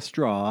hole, like a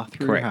straw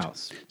through Correct. your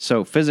house.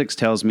 So physics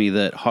tells me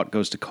that hot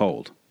goes to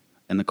cold.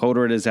 And the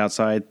colder it is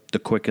outside, the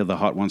quicker the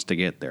hot wants to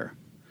get there.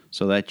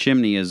 So that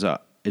chimney is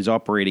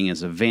operating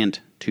as a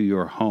vent to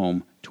your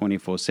home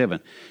 24/7.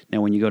 Now,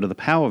 when you go to the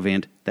power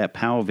vent, that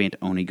power vent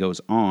only goes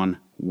on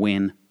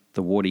when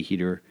the water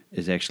heater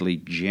is actually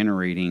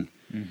generating.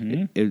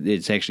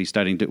 It's actually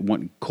starting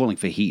to calling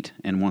for heat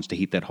and wants to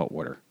heat that hot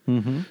water.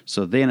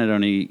 So then it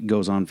only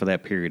goes on for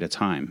that period of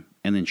time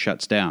and then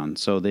shuts down.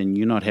 So then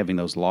you're not having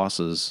those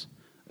losses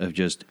of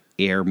just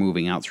air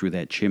moving out through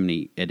that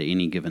chimney at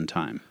any given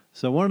time.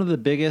 So one of the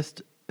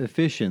biggest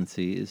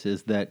efficiencies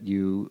is that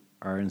you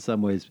are in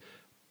some ways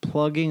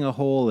plugging a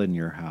hole in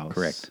your house.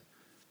 Correct.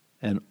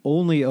 And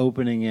only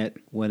opening it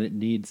when it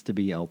needs to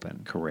be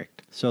open.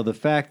 Correct. So the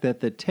fact that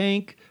the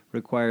tank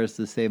requires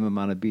the same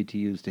amount of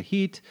BTUs to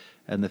heat,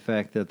 and the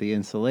fact that the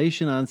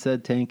insulation on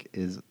said tank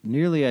is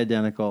nearly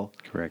identical.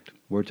 Correct.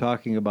 We're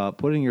talking about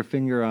putting your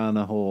finger on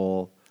a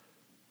hole.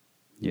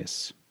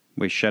 Yes.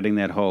 We're shutting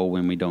that hole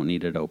when we don't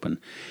need it open.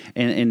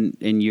 And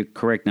you're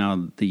correct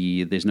now,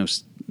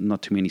 there's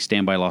not too many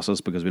standby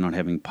losses because we're not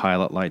having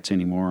pilot lights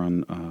anymore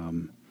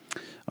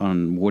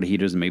on water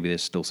heaters, and maybe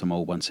there's still some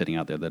old ones sitting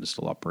out there that are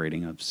still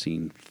operating. I've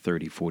seen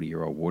 30,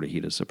 40-year-old water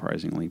heaters,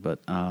 surprisingly.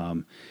 But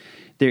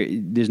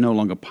there's no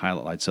longer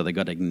pilot lights, so they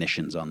got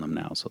ignitions on them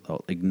now, so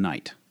they'll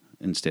ignite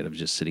instead of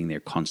just sitting there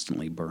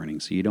constantly burning.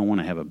 So you don't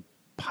want to have a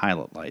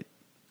pilot light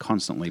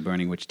constantly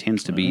burning, which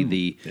tends to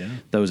be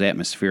those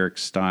atmospheric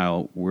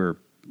style where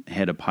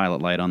had a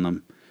pilot light on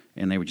them,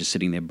 and they were just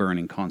sitting there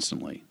burning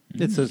constantly.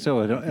 It's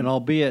an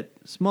albeit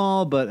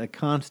small but a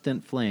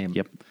constant flame.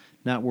 Yep.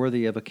 Not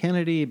worthy of a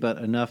Kennedy, but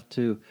enough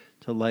to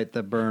light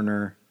the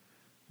burner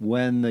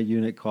when the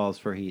unit calls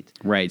for heat.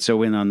 Right. So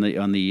when on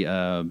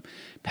the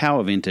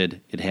power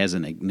vented, it has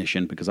an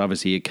ignition because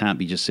obviously it can't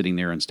be just sitting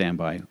there on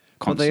standby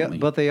constantly.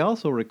 But they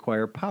also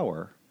require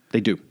power.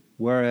 They do.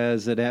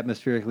 Whereas an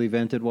atmospherically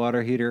vented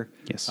water heater,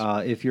 Yes.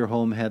 If your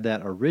home had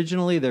that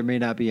originally, there may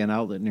not be an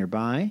outlet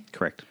nearby.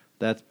 Correct.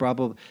 That's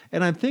probably,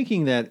 and I'm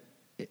thinking that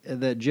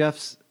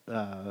Jeff's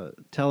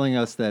telling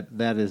us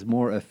that is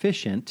more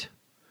efficient,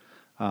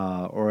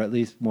 or at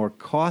least more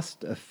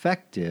cost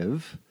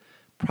effective,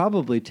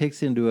 probably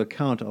takes into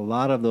account a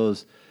lot of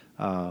those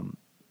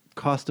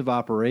cost of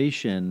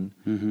operation,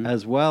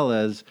 as well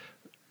as,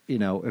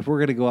 if we're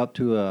going to go up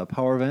to a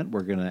power vent,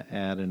 we're going to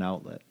add an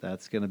outlet.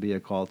 That's going to be a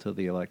call to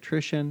the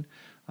electrician.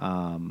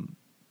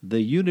 The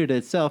unit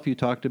itself, you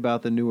talked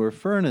about the newer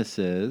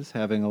furnaces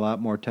having a lot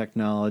more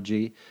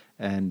technology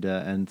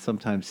and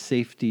sometimes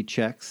safety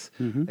checks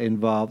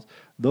involved.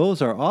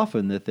 Those are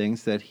often the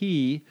things that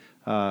he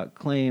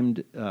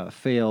claimed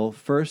fail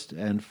first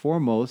and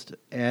foremost,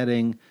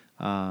 adding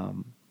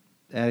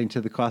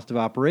to the cost of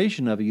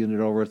operation of a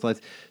unit over its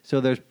life. So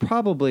there's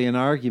probably an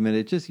argument.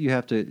 It just, you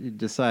have to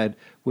decide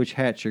which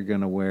hat you're going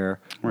to wear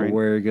or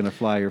where you're going to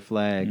fly your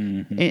flag.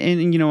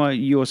 And you know what?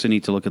 You also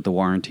need to look at the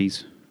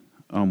warranties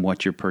on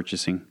what you're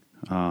purchasing.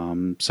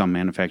 Some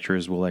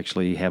manufacturers will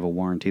actually have a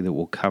warranty that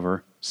will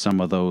cover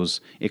some of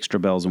those extra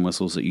bells and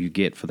whistles that you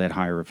get for that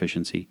higher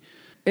efficiency.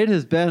 It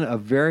has been a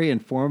very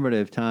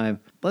informative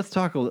time. Let's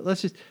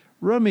just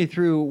run me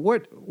through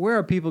where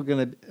are people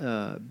going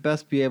to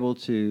best be able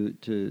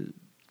to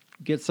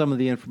get some of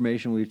the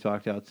information we've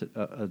talked about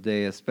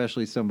today,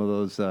 especially some of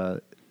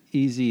those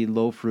easy,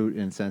 low-fruit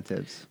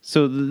incentives.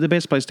 So the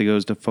best place to go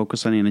is to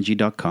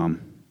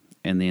focusonenergy.com,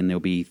 and then there'll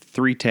be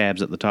 3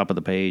 tabs at the top of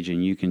the page,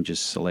 and you can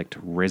just select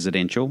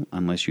residential,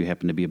 unless you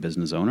happen to be a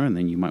business owner, and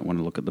then you might want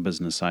to look at the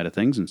business side of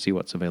things and see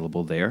what's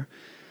available there.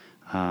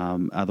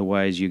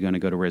 Otherwise, you're going to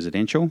go to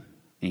residential,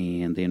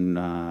 and then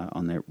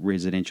on the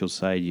residential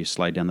side, you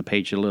slide down the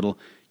page a little.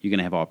 You're going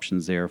to have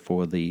options there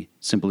for the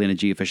simple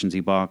energy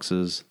efficiency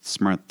boxes,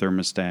 smart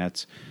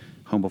thermostats,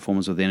 home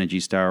performance with Energy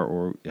Star,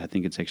 or I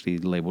think it's actually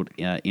labeled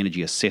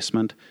energy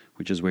assessment,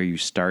 which is where you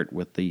start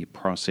with the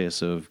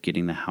process of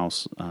getting the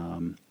house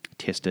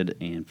tested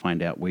and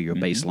find out where your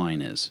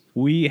baseline is.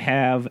 We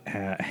have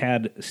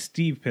had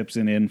Steve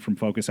Pipson in from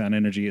Focus on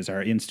Energy as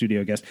our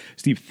in-studio guest.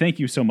 Steve, thank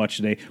you so much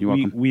today. You're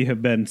welcome. We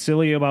have been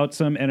silly about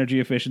some energy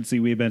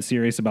efficiency. We've been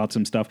serious about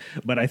some stuff,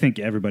 but I think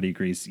everybody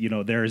agrees.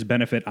 There is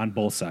benefit on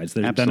both sides.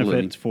 There's Absolutely.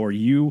 benefits for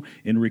you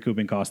in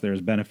recouping costs. There's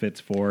benefits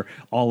for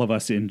all of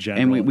us in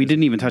general. And we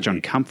didn't even touch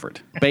on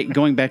comfort.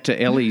 Going back to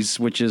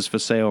Ellie's, which is for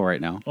sale right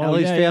now.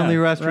 Ellie's Family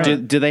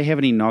Restaurant. Do they have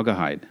any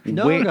Naugahyde?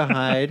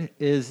 Naugahyde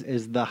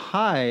is the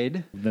hide.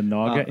 The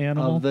Naga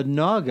animal? Of the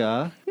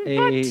Naga,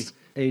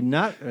 a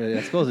not.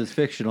 I suppose it's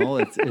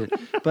fictional.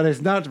 But it's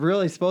not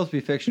really supposed to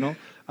be fictional.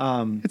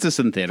 It's a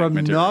synthetic from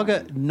material.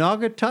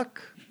 Naugatuck.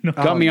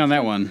 Got me on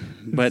that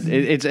one, but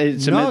it's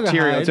a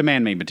material. It's a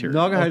man-made material.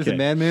 Naugahyde is a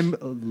man-made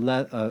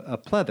a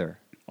pleather.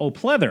 Oh,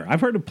 pleather. I've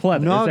heard of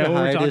pleather. Is that what we're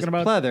Naugahyde talking is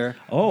about? pleather.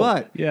 Oh,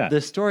 but yeah.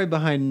 the story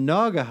behind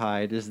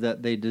Naugahyde is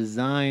that they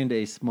designed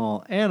a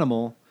small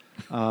animal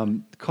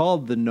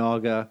called the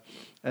Naga,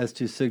 as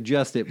to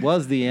suggest it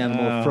was the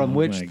animal from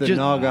which the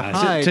Naga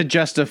hide to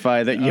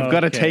justify that you've got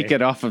to take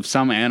it off of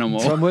some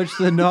animal from which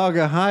the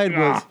Naga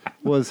hide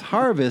was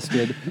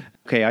harvested.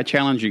 Okay, I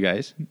challenge you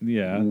guys.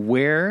 Yeah.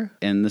 Where,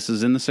 and this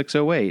is in the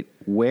 608,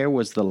 where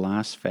was the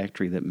last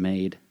factory that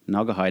made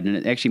Naugahyde? And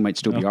it actually might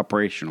still be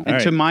operational.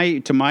 And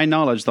to my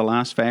knowledge, the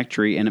last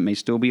factory, and it may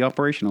still be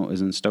operational, is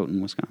in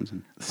Stoughton,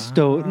 Wisconsin.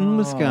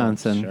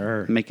 Wisconsin.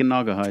 Sure. Making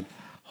Naugahyde.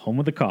 Home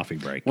of the coffee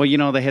break. Well,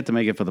 they had to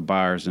make it for the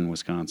bars in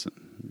Wisconsin.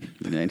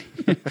 I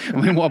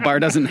mean, what bar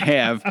doesn't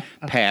have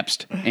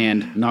Pabst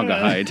and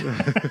Naugahyde?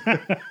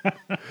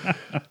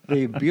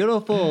 The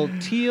beautiful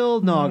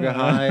teal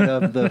Naugahyde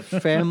of the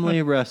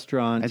family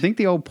restaurant. I think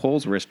the old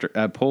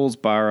Poles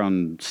bar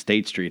on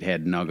State Street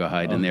had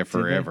Naugahyde in there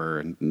forever,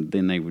 and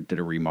then they did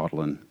a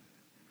remodel and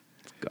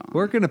it's gone.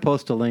 We're going to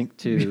post a link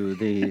to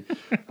the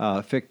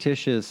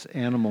fictitious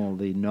animal,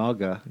 the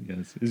Nauga,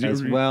 Yes.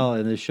 as well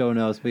in the show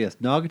notes. But yes,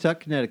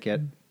 Naugatuck,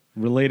 Connecticut.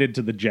 Related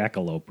to the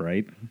jackalope,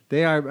 right?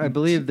 They are, I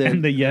believe,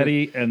 And the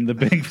Yeti and the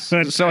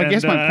Bigfoot. So I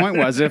guess my and, point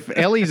was, if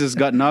Ellie's has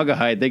got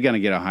Naugahyde, they're going to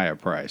get a higher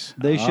price.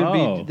 they should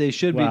Oh, be. They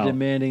should wow. be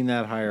demanding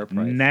that higher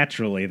price.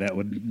 Naturally, that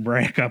would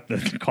rack up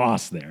the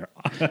cost there.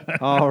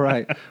 All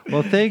right.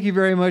 Well, thank you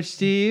very much,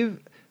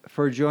 Steve,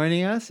 for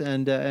joining us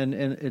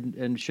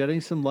and shedding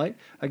some light.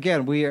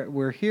 Again,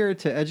 we're here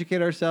to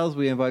educate ourselves.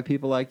 We invite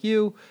people like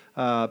you,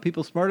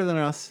 people smarter than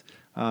us,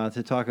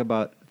 to talk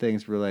about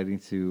things relating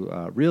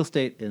to real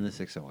estate in the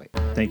 608.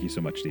 Thank you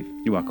so much, Steve.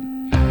 You're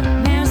welcome.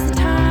 Now's the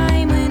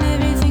time when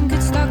everything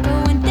could start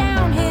going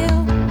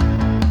downhill.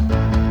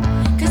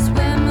 'Cause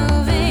we're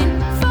moving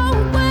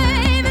forward,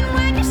 and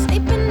when you're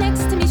sleeping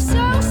next to me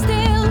so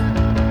still.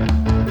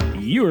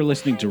 You are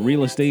listening to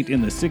Real Estate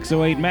in the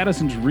 608,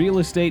 Madison's real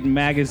estate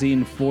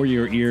magazine for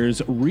your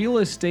ears. Real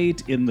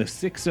Estate in the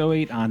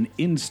 608 on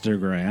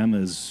Instagram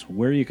is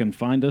where you can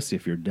find us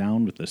if you're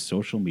down with the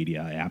social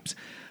media apps.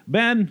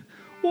 Ben,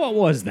 what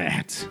was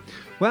that?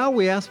 Well,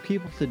 we ask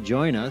people to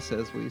join us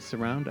as we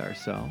surround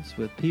ourselves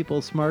with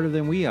people smarter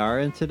than we are.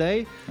 And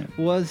today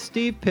was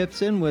Steve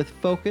Pipson with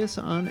Focus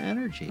on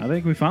Energy. I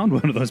think we found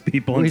one of those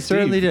people. in We Steve.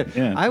 certainly did.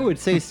 Yeah. I would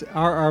say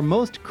our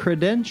most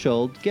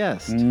credentialed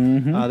guest.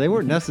 Mm-hmm.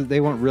 They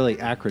weren't really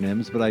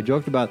acronyms, but I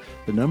joked about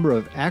the number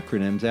of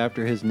acronyms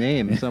after his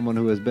name. Someone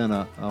who has been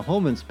a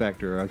home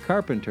inspector, a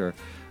carpenter,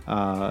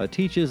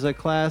 teaches a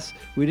class.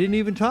 We didn't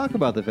even talk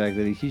about the fact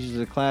that he teaches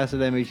a class at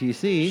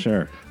MATC.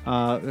 Sure.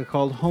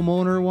 Called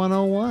Homeowner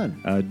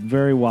 101.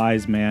 Very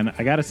wise man.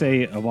 I got to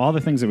say, of all the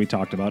things that we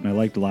talked about, and I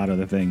liked a lot of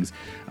the things,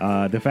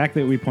 the fact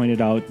that we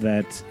pointed out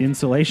that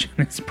insulation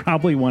is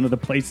probably one of the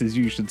places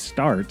you should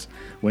start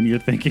when you're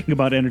thinking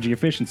about energy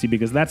efficiency,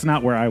 because that's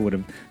not where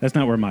that's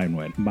not where my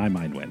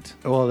mind went.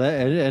 Well,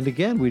 and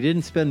again, we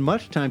didn't spend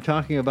much time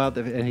talking about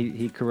and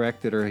he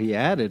corrected or he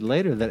added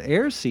later that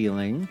air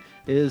sealing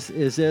is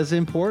as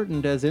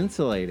important as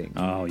insulating.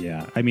 Oh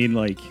yeah. I mean,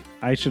 like,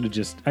 I should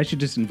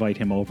just invite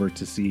him over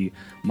to see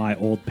my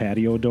old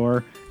patio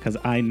door, because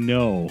I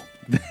know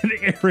that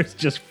air is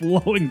just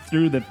flowing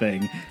through the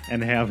thing,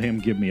 and have him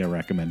give me a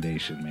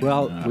recommendation, man.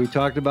 Well, we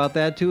talked about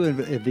that too.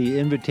 And the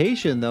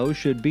invitation, though,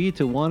 should be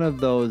to one of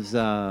those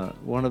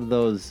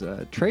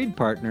trade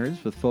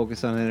partners with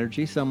Focus on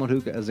Energy, someone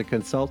who, as a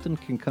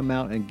consultant, can come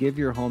out and give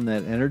your home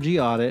that energy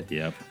audit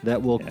that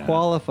will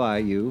qualify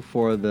you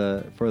for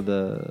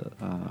the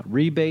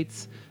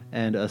rebates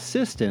and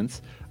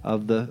assistance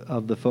of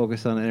the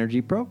Focus on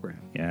Energy program.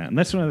 Yeah, and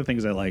that's one of the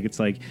things I like. It's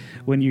like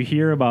when you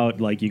hear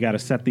about, like, you got to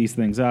set these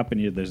things up,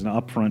 and there's an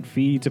upfront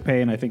fee to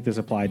pay, and I think this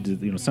applied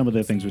to some of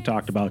the things we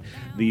talked about.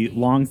 The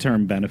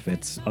long-term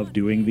benefits of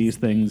doing these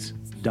things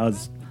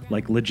does,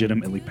 like,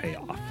 legitimately pay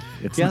off.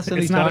 It's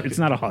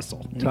not a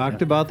hustle.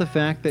 Talked about the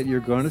fact that you're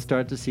going to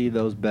start to see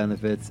those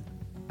benefits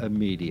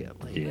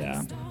immediately.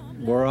 Yeah.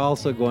 We're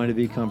also going to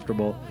be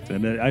comfortable.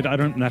 And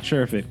I'm not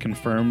sure if it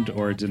confirmed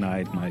or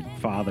denied my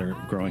father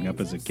growing up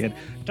as a kid.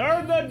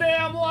 Turn the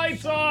damn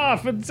lights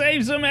off and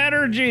save some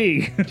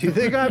energy. Do you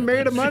think I'm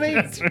made of money?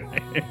 That's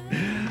right.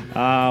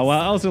 Well,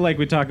 also, like,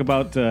 we talk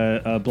about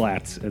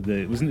Blatz.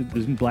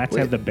 Doesn't Blatz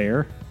have the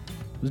bear?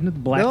 Wasn't it the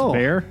Blatz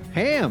bear?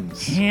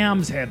 Hams.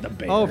 Hams had the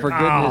bear. Oh, for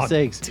goodness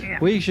sakes. Damn.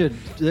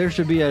 There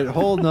should be a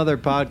whole nother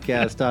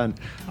podcast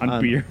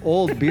on beer.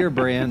 Old beer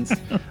brands.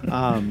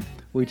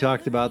 We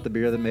talked about the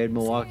beer that made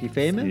Milwaukee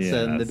famous,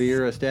 and the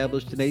beer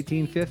established in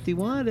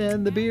 1851,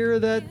 and the beer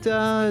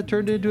that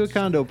turned into a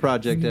condo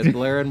project at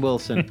Blair and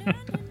Wilson.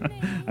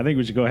 I think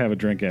we should go have a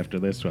drink after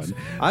this one.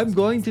 I'm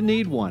going to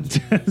need one.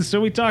 So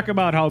we talk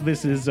about how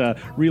this is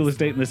Real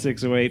Estate in the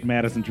 608,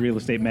 Madison's real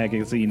estate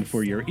magazine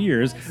for your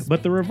ears,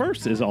 but the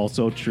reverse is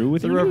also true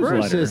with the your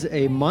reverse newsletter. is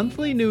a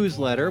monthly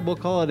newsletter. We'll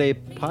call it a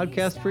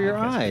podcast for your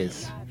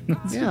eyes.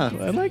 Yeah,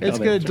 I like it's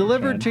how going that's to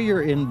deliver shorthand. to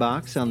your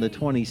inbox on the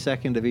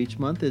 22nd of each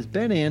month is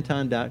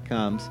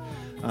benanton.com's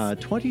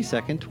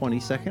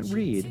 20-second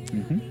read.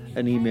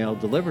 An email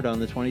delivered on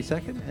the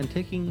 22nd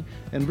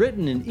and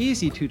written in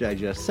easy to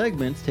digest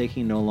segments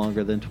taking no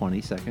longer than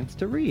 20 seconds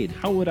to read.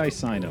 How would I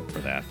sign up for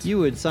that? You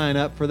would sign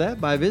up for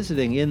that by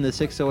visiting In the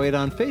 608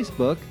 on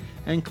Facebook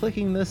and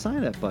clicking the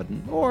sign up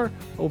button, or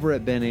over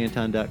at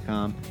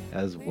benanton.com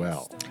as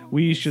well.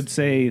 We should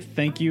say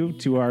thank you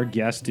to our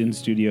guest in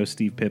studio,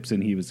 Steve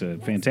Pipson. He was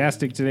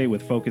fantastic today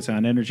with Focus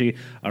on Energy.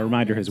 A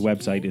reminder, his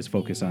website is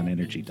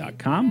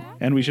focusonenergy.com.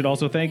 And we should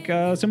also thank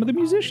some of the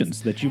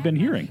musicians that you've been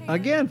hearing.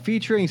 Again,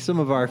 featuring some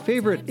of our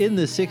favorite In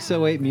the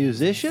 608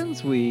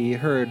 musicians. We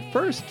heard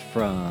first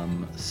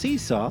from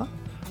Seesaw,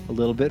 a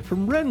little bit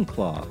from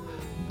Renclaw,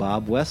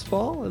 Bob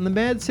Westfall and the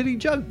Mad City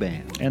Jug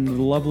Band. And the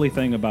lovely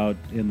thing about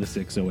In the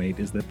 608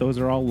 is that those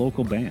are all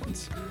local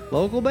bands.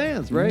 Local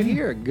bands right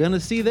here. Gonna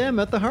see them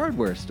at the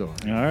hardware store.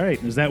 All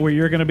right. Is that where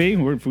you're going to be?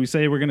 If we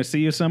say we're going to see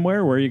you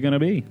somewhere, where are you going to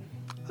be?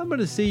 I'm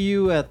gonna see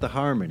you at the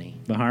Harmony.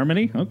 The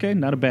Harmony? Okay,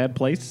 not a bad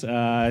place.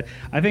 I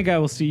think I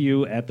will see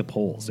you at the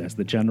polls as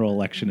the general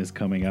election is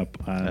coming up.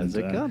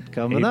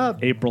 Coming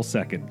up. April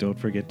 2nd. Don't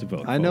forget to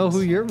vote. I know folks.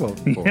 who you're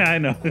voting for. Yeah, I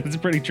know. It's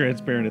pretty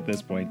transparent at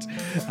this point.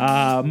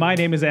 My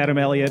name is Adam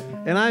Elliott.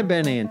 And I'm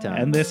Ben Anton.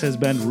 And this has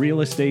been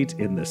Real Estate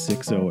in the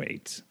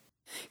 608.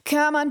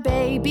 Come on,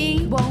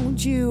 baby,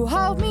 won't you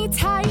hold me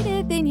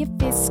tighter than your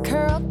fists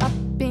curled up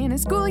in a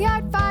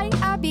schoolyard fight?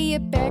 I'll be your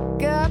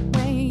backup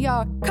when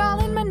you're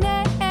calling my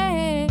name.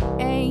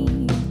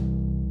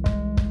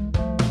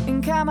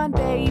 And come on,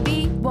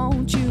 baby,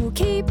 won't you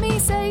keep me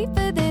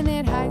safer than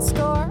that high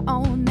score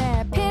on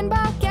that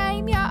pinball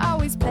game you're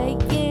always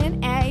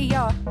playing at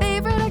your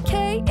favorite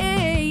arcade?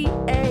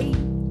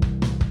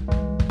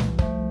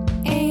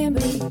 And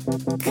we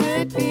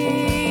could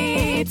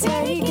be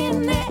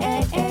taking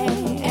names,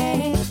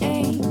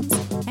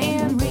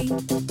 and we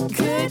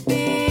could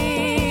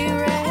be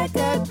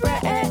record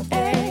breaking.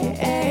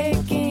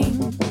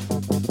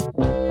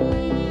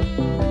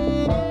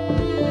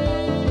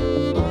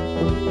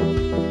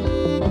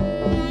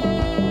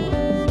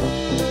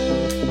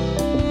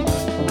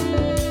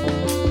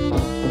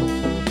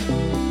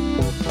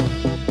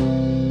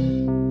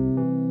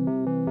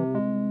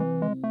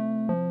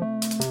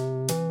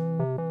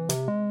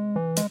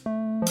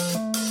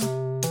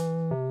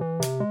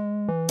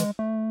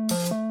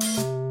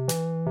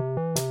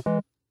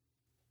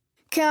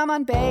 Come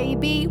on,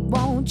 baby,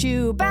 won't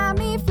you buy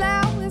me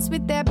flowers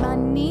with that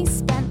money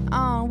spent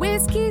on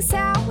whiskey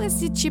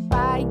sours that you're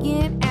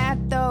buying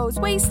at those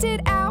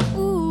wasted hours?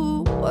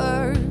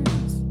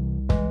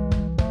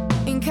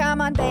 And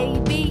come on,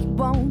 baby,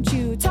 won't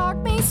you talk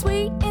me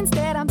sweet?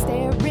 Instead, I'm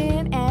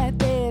staring at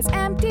this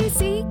empty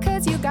seat,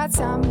 'cause you got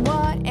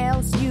someone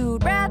else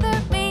you'd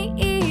rather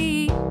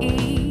me.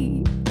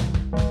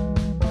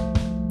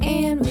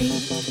 And we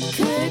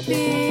could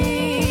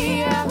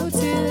be out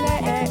till late.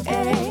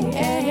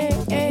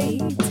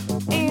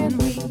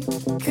 And we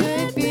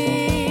could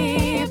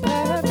be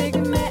perfect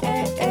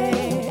mates.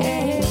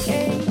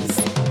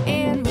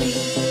 And we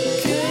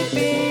could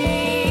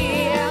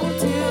be out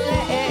too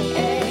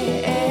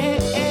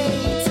late.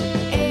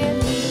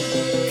 And we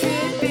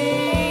could be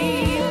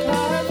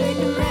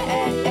perfect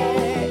mates.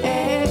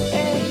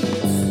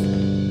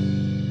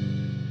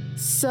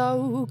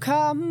 So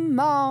come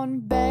on,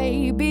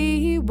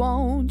 baby,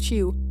 won't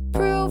you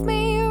prove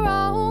me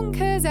wrong?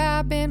 'Cause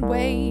I've been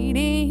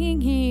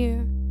waiting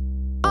here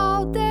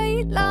all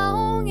day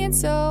long, and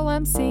so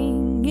I'm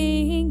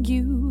singing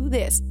you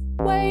this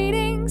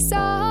waiting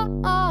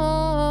song.